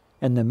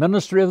 in the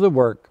ministry of the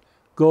work,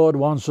 God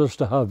wants us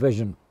to have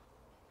vision.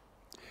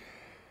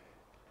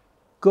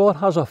 God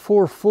has a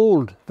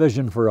fourfold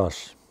vision for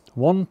us.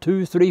 1,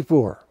 2, 3,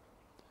 4.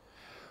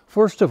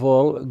 First of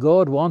all,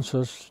 God wants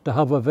us to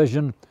have a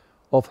vision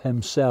of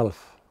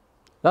Himself.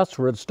 That's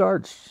where it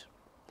starts.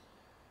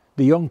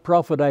 The young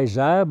prophet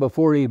Isaiah,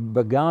 before he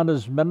began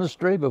his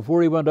ministry,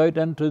 before he went out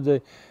into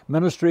the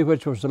ministry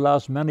which was to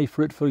last many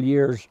fruitful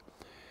years,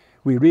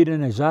 we read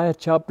in Isaiah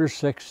chapter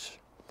 6,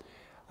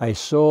 I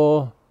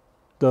saw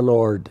the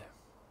Lord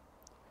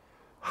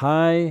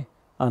high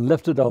and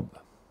lifted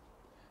up,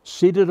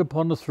 seated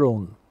upon the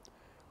throne,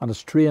 and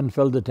his train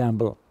filled the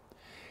temple.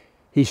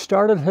 He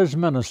started his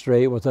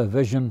ministry with a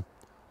vision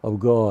of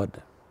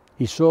God.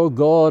 He saw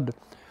God,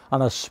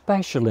 and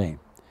especially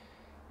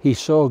he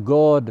saw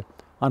God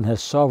and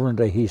his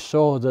sovereignty. He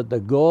saw that the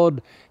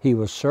God he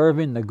was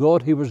serving, the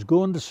God he was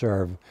going to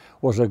serve,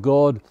 was a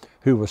God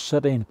who was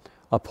sitting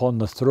upon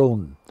the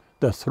throne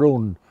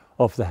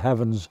of the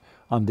heavens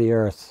and the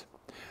earth.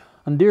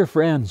 And dear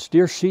friends,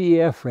 dear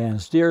CEF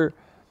friends, dear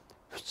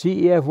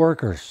CEF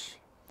workers,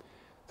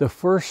 the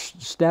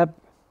first step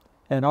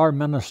in our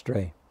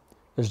ministry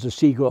is to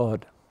see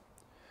God.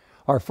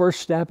 Our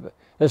first step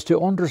is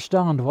to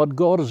understand what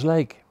God is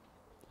like.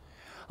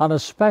 And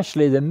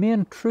especially the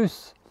main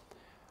truth,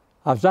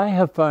 as I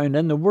have found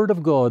in the Word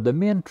of God, the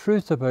main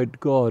truth about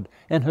God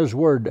in His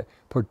Word,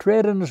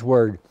 portrayed in His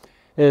Word,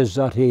 is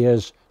that He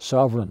is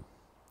sovereign.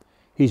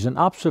 He's in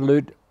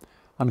absolute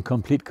and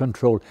complete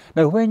control.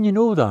 Now when you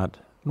know that,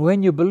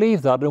 when you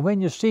believe that, and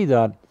when you see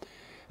that,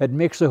 it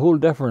makes a whole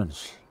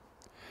difference.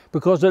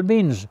 Because it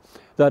means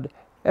that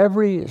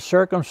every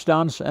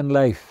circumstance in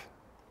life,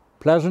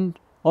 pleasant,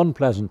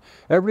 unpleasant,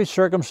 every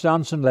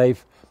circumstance in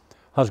life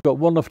has got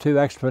one of two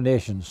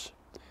explanations.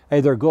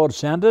 Either God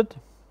sent it,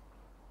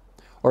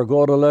 or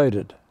God allowed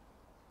it.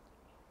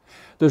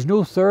 There's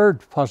no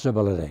third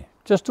possibility,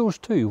 just those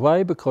two.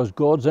 Why? Because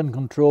God's in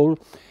control.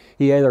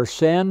 He either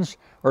sends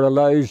or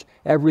allows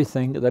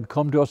everything that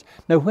comes to us.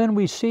 Now when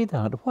we see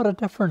that, what a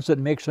difference it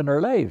makes in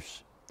our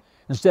lives.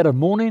 Instead of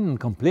moaning and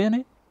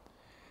complaining,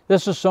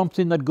 this is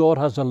something that God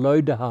has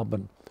allowed to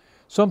happen.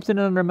 Something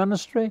in our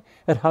ministry,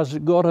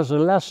 God has a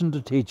lesson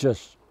to teach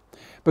us.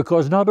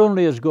 Because not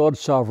only is God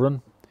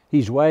sovereign,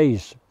 He's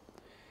wise.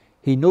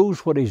 He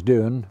knows what He's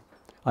doing,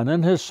 and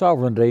in His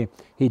sovereignty,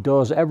 He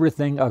does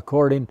everything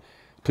according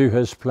to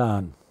His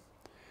plan.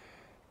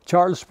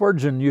 Charles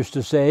Spurgeon used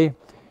to say,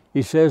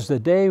 he says, the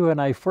day when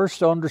I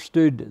first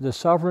understood the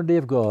sovereignty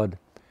of God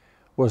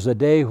was the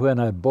day when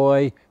a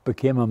boy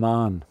became a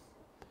man.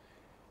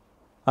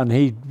 And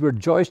he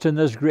rejoiced in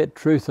this great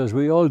truth, as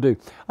we all do.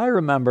 I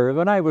remember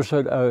when I was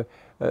a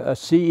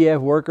CEF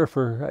worker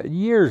for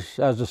years,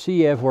 as a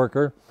CEF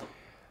worker,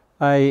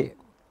 I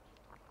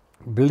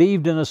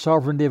believed in the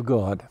sovereignty of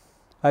God.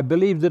 I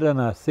believed it in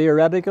a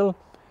theoretical,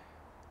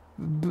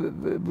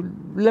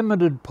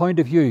 limited point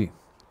of view.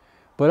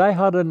 But I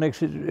had an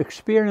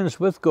experience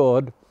with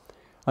God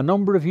a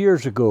number of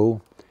years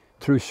ago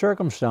through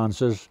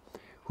circumstances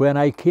when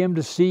I came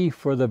to see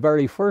for the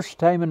very first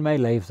time in my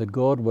life that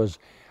God was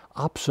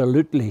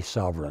absolutely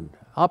sovereign,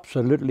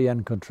 absolutely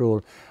in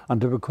control.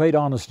 And to be quite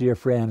honest, dear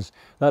friends,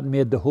 that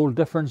made the whole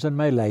difference in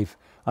my life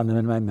and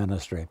in my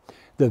ministry.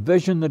 The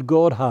vision that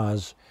God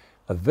has,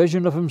 a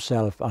vision of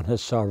Himself and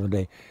His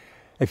sovereignty.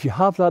 If you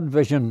have that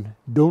vision,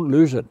 don't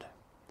lose it.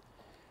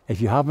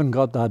 If you haven't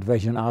got that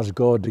vision, ask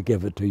God to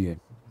give it to you.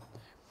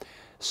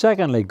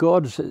 Secondly,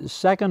 God's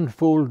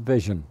second-fold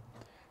vision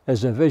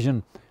is a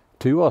vision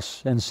to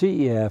us in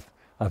CEF,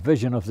 a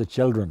vision of the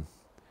children.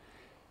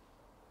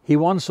 He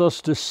wants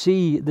us to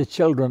see the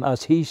children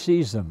as He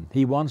sees them.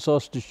 He wants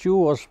us to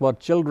show us what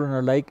children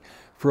are like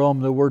from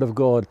the Word of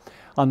God.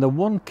 And the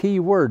one key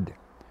word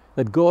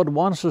that God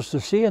wants us to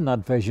see in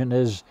that vision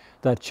is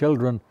that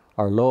children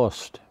are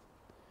lost.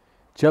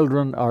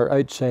 Children are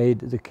outside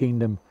the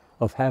kingdom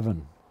of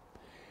heaven.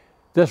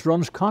 This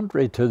runs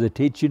contrary to the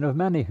teaching of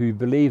many who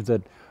believe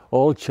that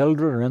all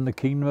children are in the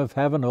kingdom of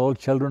heaven, all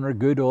children are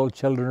good, all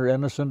children are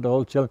innocent,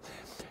 all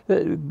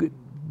children.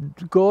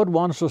 God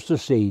wants us to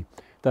see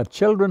that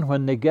children,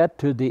 when they get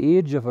to the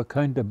age of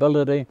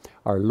accountability,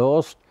 are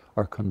lost,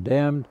 are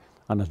condemned,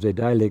 and as they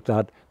die like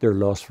that, they're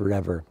lost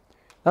forever.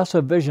 That's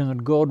a vision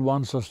that God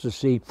wants us to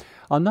see.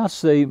 And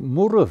that's the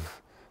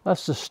motive,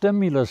 that's the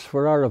stimulus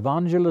for our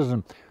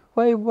evangelism.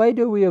 Why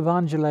do we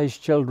evangelize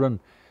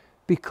children?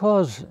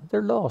 Because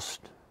they're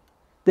lost.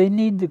 They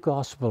need the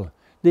gospel.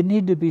 They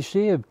need to be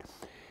saved.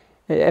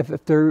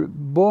 If they're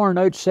born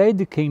outside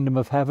the kingdom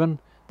of heaven,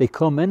 they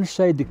come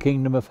inside the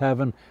kingdom of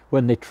heaven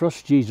when they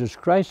trust Jesus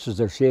Christ as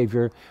their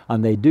Saviour,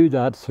 and they do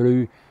that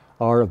through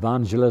our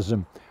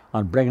evangelism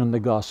and bringing the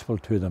gospel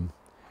to them.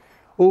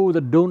 Oh,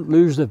 that don't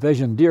lose the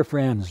vision, dear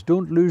friends,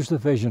 don't lose the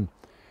vision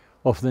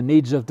of the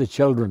needs of the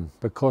children,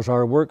 because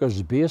our work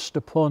is based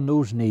upon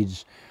those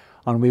needs.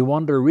 And we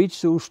want to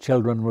reach those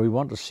children, we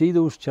want to see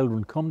those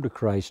children come to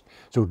Christ.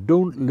 So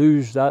don't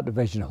lose that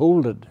vision.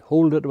 Hold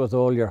it with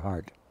all your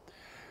heart.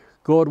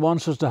 God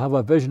wants us to have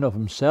a vision of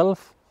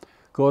Himself.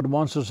 God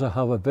wants us to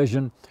have a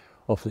vision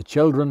of the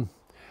children.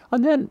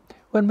 And then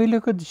when we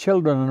look at the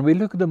children and we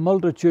look at the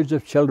multitudes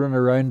of children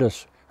around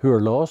us who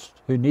are lost,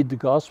 who need the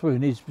gospel, who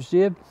need to be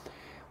saved,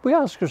 we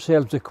ask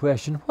ourselves the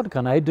question, what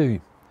can I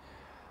do?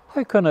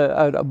 How can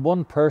a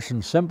one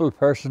person, simple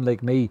person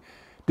like me,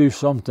 do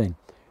something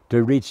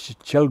to reach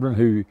children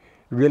who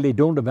really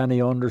don't have any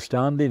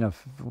understanding of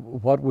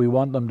what we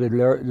want them to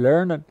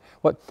learn?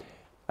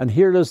 And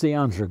here is the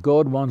answer.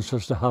 God wants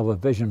us to have a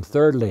vision,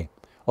 thirdly,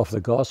 of the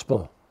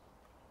gospel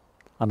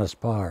and its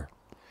power.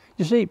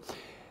 You see,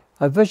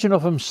 a vision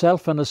of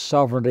Himself and His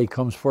sovereignty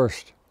comes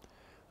first.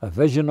 A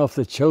vision of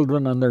the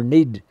children and their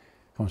need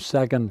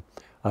second,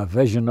 a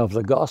vision of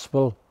the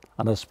gospel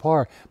and its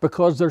power,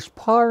 because there's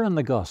power in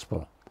the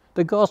gospel.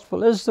 The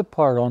gospel is the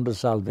power unto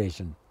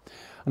salvation.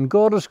 And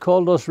God has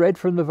called us right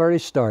from the very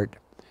start.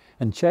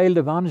 In Child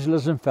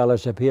Evangelism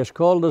Fellowship, He has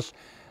called us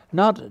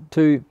not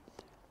to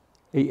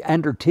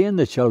entertain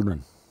the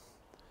children,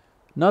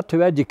 not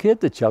to educate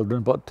the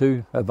children, but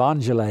to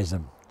evangelize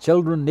them.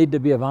 Children need to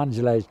be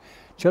evangelized.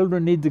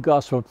 Children need the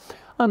gospel.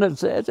 And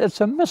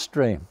it's a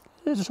mystery.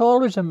 It's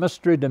always a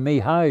mystery to me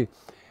how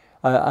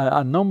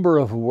a number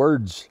of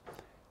words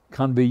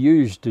can be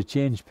used to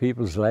change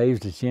people's lives,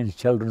 to change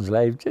children's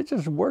lives. It's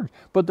just words.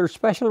 But they're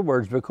special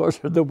words because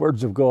they're the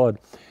words of God.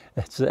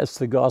 It's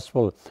the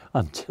gospel,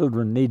 and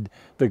children need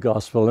the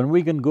gospel. And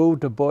we can go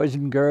to boys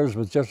and girls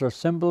with just a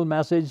simple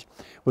message.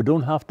 We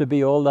don't have to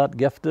be all that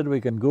gifted.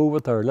 We can go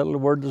with our little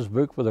wordless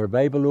book, with our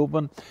Bible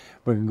open.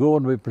 We can go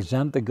and we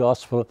present the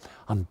gospel,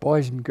 and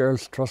boys and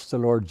girls trust the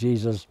Lord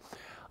Jesus.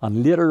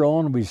 And later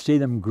on we see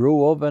them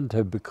grow up and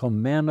to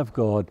become men of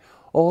God,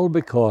 all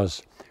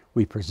because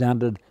we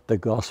presented the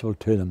gospel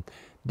to them.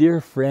 Dear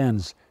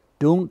friends,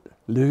 don't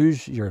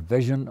lose your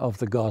vision of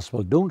the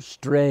gospel. Don't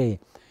stray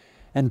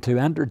into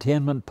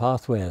entertainment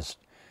pathways.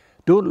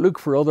 Don't look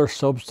for other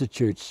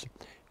substitutes.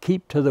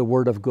 Keep to the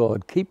Word of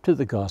God. Keep to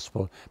the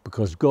gospel,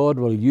 because God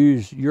will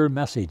use your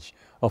message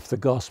of the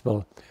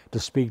gospel to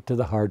speak to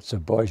the hearts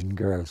of boys and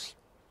girls.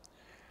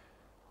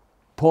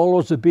 Paul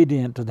was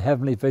obedient to the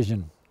heavenly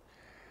vision.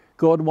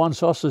 God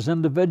wants us as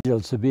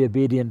individuals to be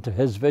obedient to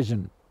His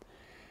vision,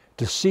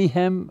 to see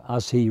Him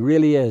as He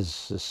really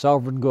is, the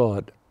sovereign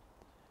God,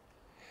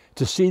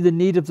 to see the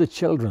need of the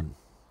children,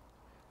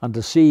 and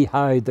to see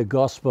how the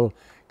gospel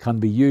can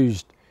be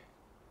used,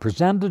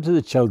 presented to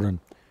the children,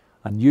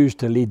 and used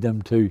to lead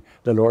them to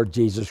the Lord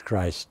Jesus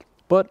Christ.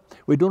 But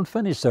we don't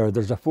finish there.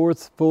 There's a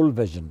fourth full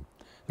vision.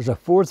 There's a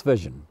fourth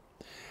vision.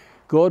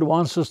 God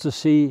wants us to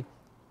see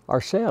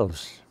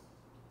ourselves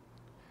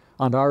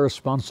and our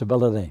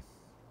responsibility.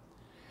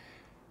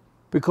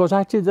 Because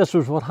actually this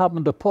was what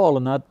happened to Paul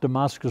in that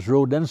Damascus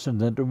Road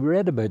incident that we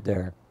read about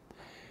there.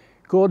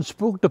 God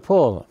spoke to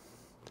Paul.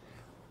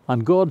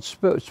 And God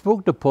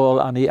spoke to Paul,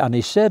 and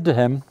he said to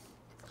him,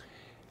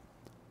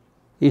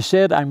 He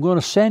said, I'm going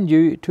to send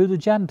you to the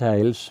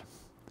Gentiles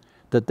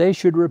that they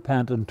should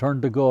repent and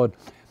turn to God.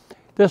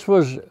 This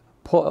was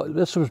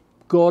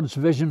God's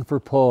vision for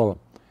Paul,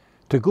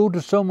 to go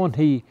to someone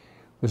he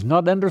was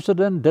not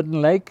interested in,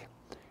 didn't like,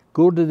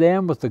 go to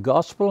them with the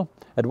gospel.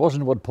 It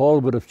wasn't what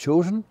Paul would have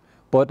chosen,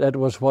 but it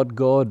was what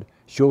God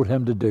showed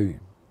him to do.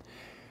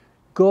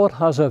 God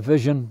has a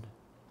vision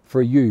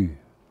for you,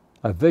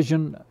 a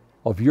vision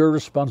of your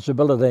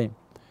responsibility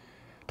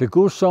to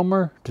go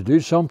somewhere, to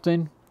do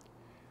something.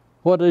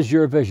 What is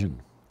your vision?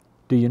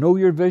 Do you know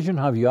your vision?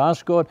 Have you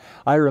asked God?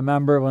 I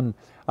remember when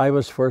I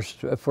was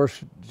first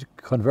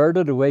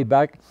converted way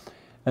back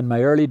in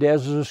my early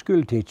days as a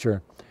school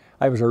teacher.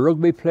 I was a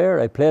rugby player.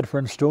 I played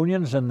for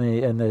Estonians in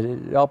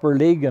the upper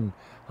league, and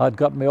I'd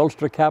got my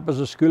Ulster cap as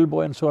a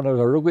schoolboy and so on. I was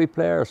a rugby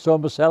player. I saw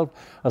myself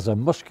as a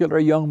muscular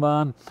young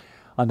man,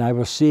 and I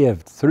was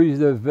saved through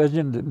the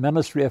vision, the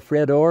ministry of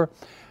Fred Orr.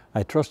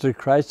 I trusted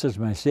Christ as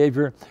my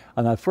Saviour,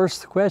 and the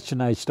first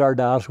question I started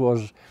to ask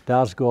was to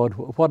ask God,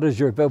 what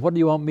do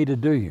you want me to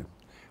do?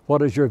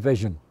 What is your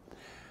vision?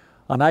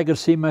 And I could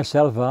see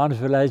myself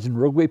evangelizing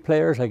rugby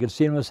players. I could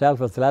see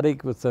myself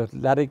athletic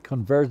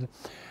conversion.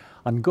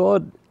 And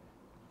God,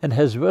 in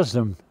His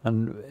wisdom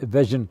and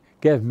vision,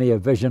 gave me a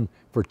vision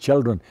for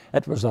children.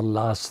 It was the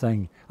last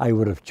thing I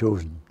would have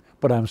chosen.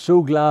 But I'm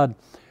so glad,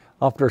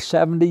 after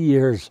 70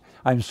 years,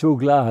 I'm so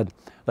glad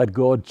that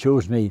God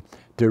chose me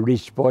to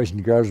reach boys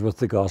and girls with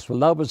the gospel.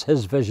 That was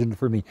His vision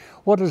for me.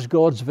 What is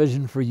God's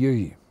vision for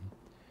you?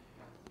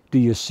 Do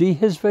you see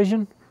His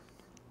vision?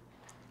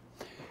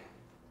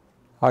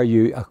 Are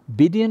you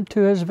obedient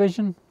to His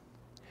vision?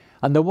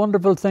 And the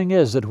wonderful thing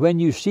is that when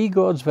you see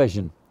God's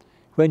vision,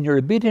 when you're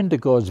obedient to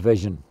God's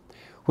vision,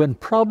 when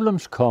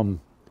problems come,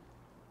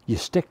 you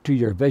stick to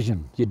your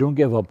vision. You don't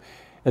give up.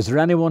 Is there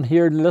anyone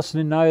here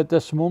listening now at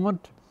this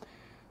moment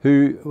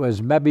who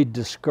was maybe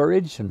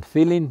discouraged and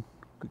feeling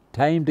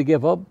time to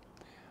give up?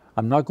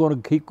 I'm not going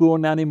to keep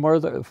going any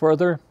more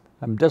further.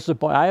 I'm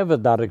disappointed. I have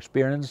had that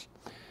experience.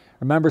 I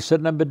remember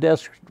sitting at my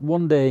desk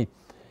one day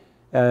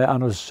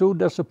and I was so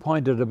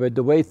disappointed about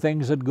the way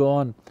things had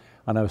gone.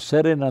 And I was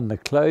sitting and the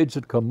clouds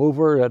had come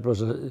over.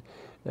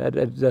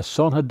 The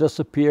sun had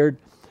disappeared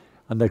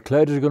and the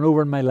clouds had gone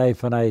over in my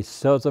life. And I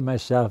thought to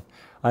myself,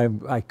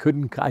 I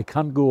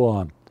can't go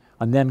on.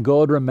 And then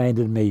God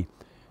reminded me,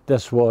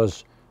 this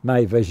was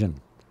my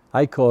vision.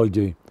 I called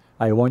you.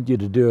 I want you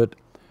to do it.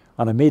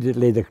 And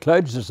immediately the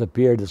clouds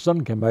disappeared, the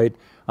sun came out,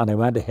 and I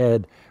went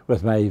ahead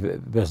with my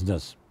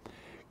business.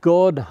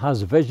 God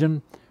has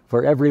vision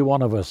for every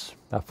one of us,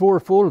 a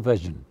fourfold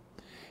vision.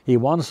 He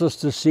wants us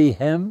to see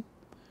Him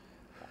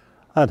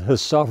and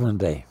His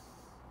sovereignty.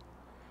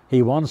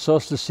 He wants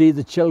us to see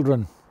the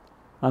children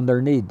and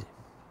their need.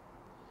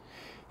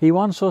 He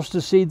wants us to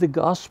see the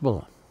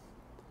gospel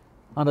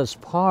and its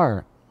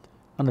power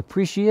and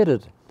appreciate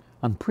it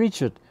and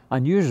preach it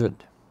and use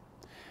it.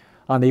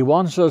 And He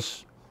wants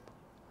us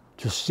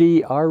to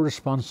see our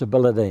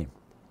responsibility.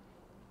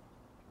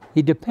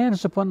 He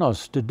depends upon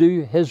us to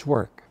do His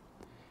work.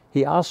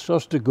 He asks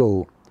us to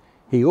go.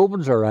 He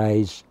opens our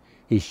eyes.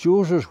 He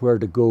shows us where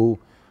to go,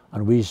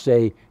 and we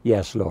say,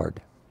 yes,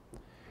 Lord.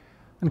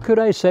 And could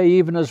I say,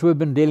 even as we've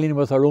been dealing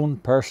with our own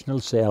personal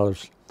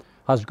selves,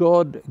 has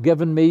God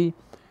given me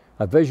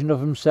a vision of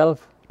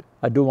Himself?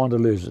 I don't want to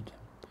lose it.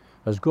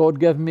 Has God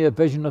given me a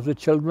vision of the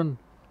children?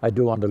 I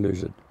don't want to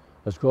lose it.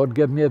 Has God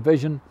given me a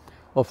vision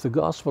of the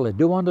gospel? I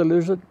don't want to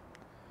lose it.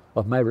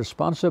 Of my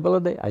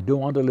responsibility? I don't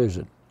want to lose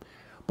it.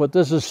 But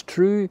this is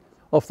true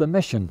of the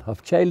mission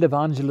of Child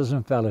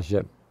Evangelism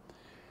Fellowship.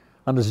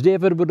 And as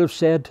David would have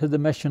said to the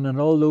mission in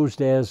all those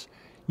days,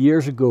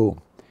 years ago,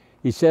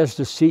 he says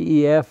to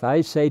CEF,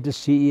 I say to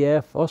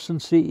CEF, us and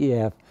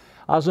CEF,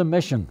 as a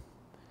mission,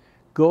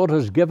 God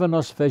has given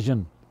us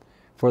vision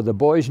for the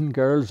boys and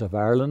girls of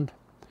Ireland,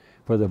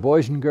 for the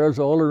boys and girls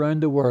all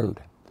around the world.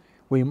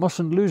 We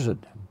mustn't lose it.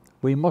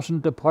 We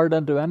mustn't depart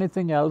into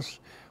anything else,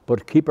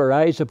 but keep our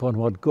eyes upon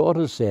what God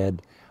has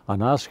said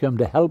and ask Him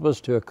to help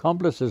us to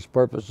accomplish His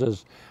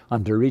purposes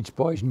and to reach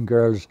boys and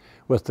girls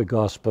with the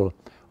gospel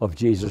of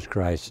Jesus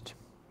Christ.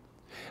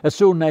 It's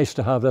so nice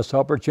to have this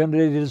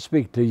opportunity to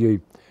speak to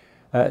you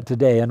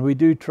today, and we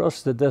do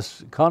trust that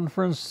this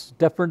conference,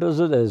 different as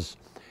it is,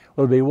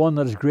 will be one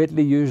that is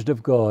greatly used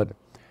of God,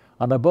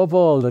 and above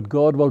all that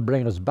God will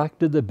bring us back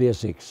to the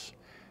basics,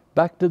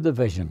 back to the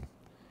vision.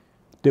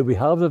 Do we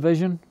have the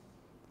vision?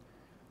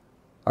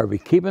 Are we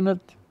keeping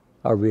it?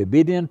 Are we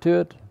obedient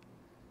to it?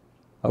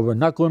 Are we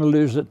not going to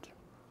lose it?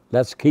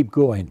 Let's keep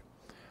going.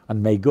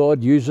 And may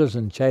God use us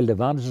in Child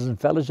Evangelism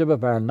Fellowship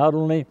of Ireland, not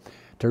only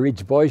to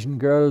reach boys and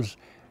girls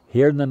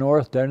here in the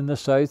north, down in the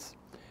south,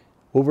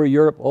 over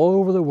Europe, all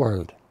over the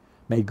world.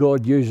 May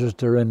God use us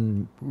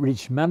to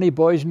reach many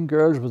boys and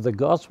girls with the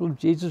gospel of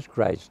Jesus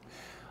Christ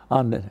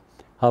and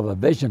have a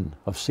vision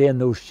of seeing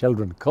those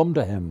children come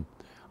to Him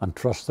and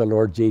trust the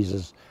Lord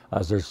Jesus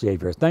as their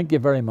Saviour. Thank you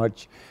very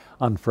much.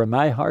 And from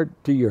my heart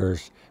to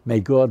yours, may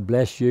God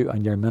bless you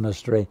and your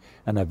ministry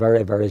in a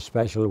very, very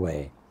special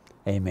way.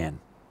 Amen.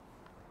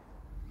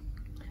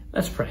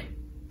 Let's pray.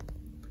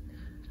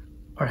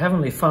 Our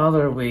Heavenly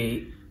Father,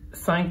 we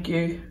thank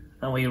you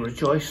and we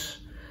rejoice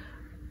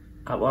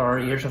at what our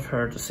ears have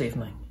heard this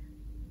evening.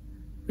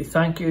 We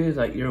thank you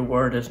that your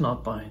word is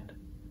not bound,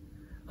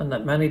 and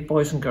that many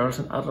boys and girls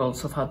and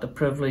adults have had the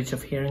privilege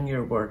of hearing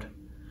your word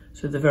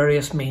through the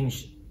various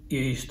means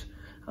used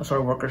as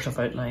our workers have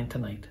outlined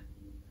tonight.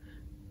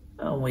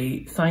 And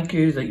we thank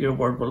you that your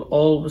word will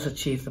always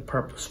achieve the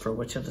purpose for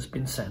which it has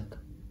been sent.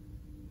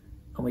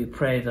 And we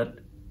pray that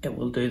it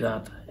will do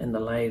that in the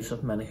lives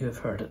of many who have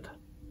heard it.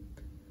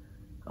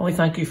 And we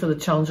thank you for the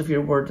challenge of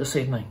your word this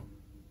evening.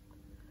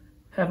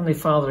 Heavenly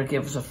Father,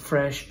 give us a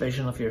fresh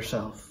vision of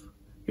yourself,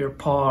 your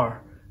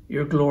power,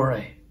 your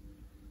glory.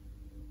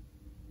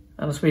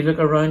 And as we look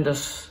around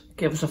us,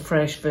 give us a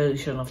fresh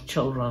vision of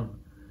children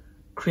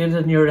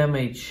created in your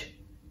image,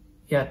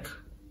 yet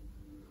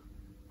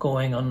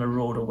going on the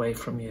road away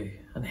from you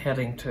and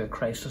heading to a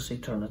Christless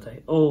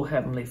eternity. Oh,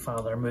 Heavenly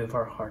Father, move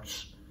our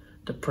hearts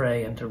to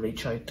pray and to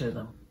reach out to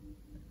them.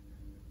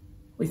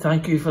 We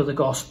thank you for the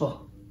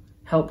gospel.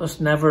 Help us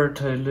never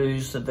to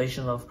lose the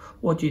vision of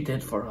what you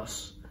did for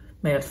us.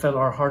 May it fill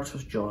our hearts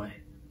with joy.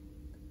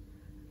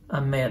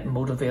 And may it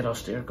motivate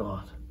us, dear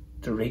God,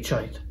 to reach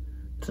out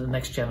to the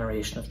next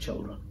generation of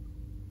children.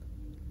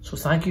 So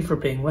thank you for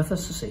being with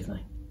us this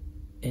evening.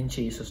 In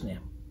Jesus'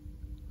 name,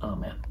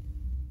 amen.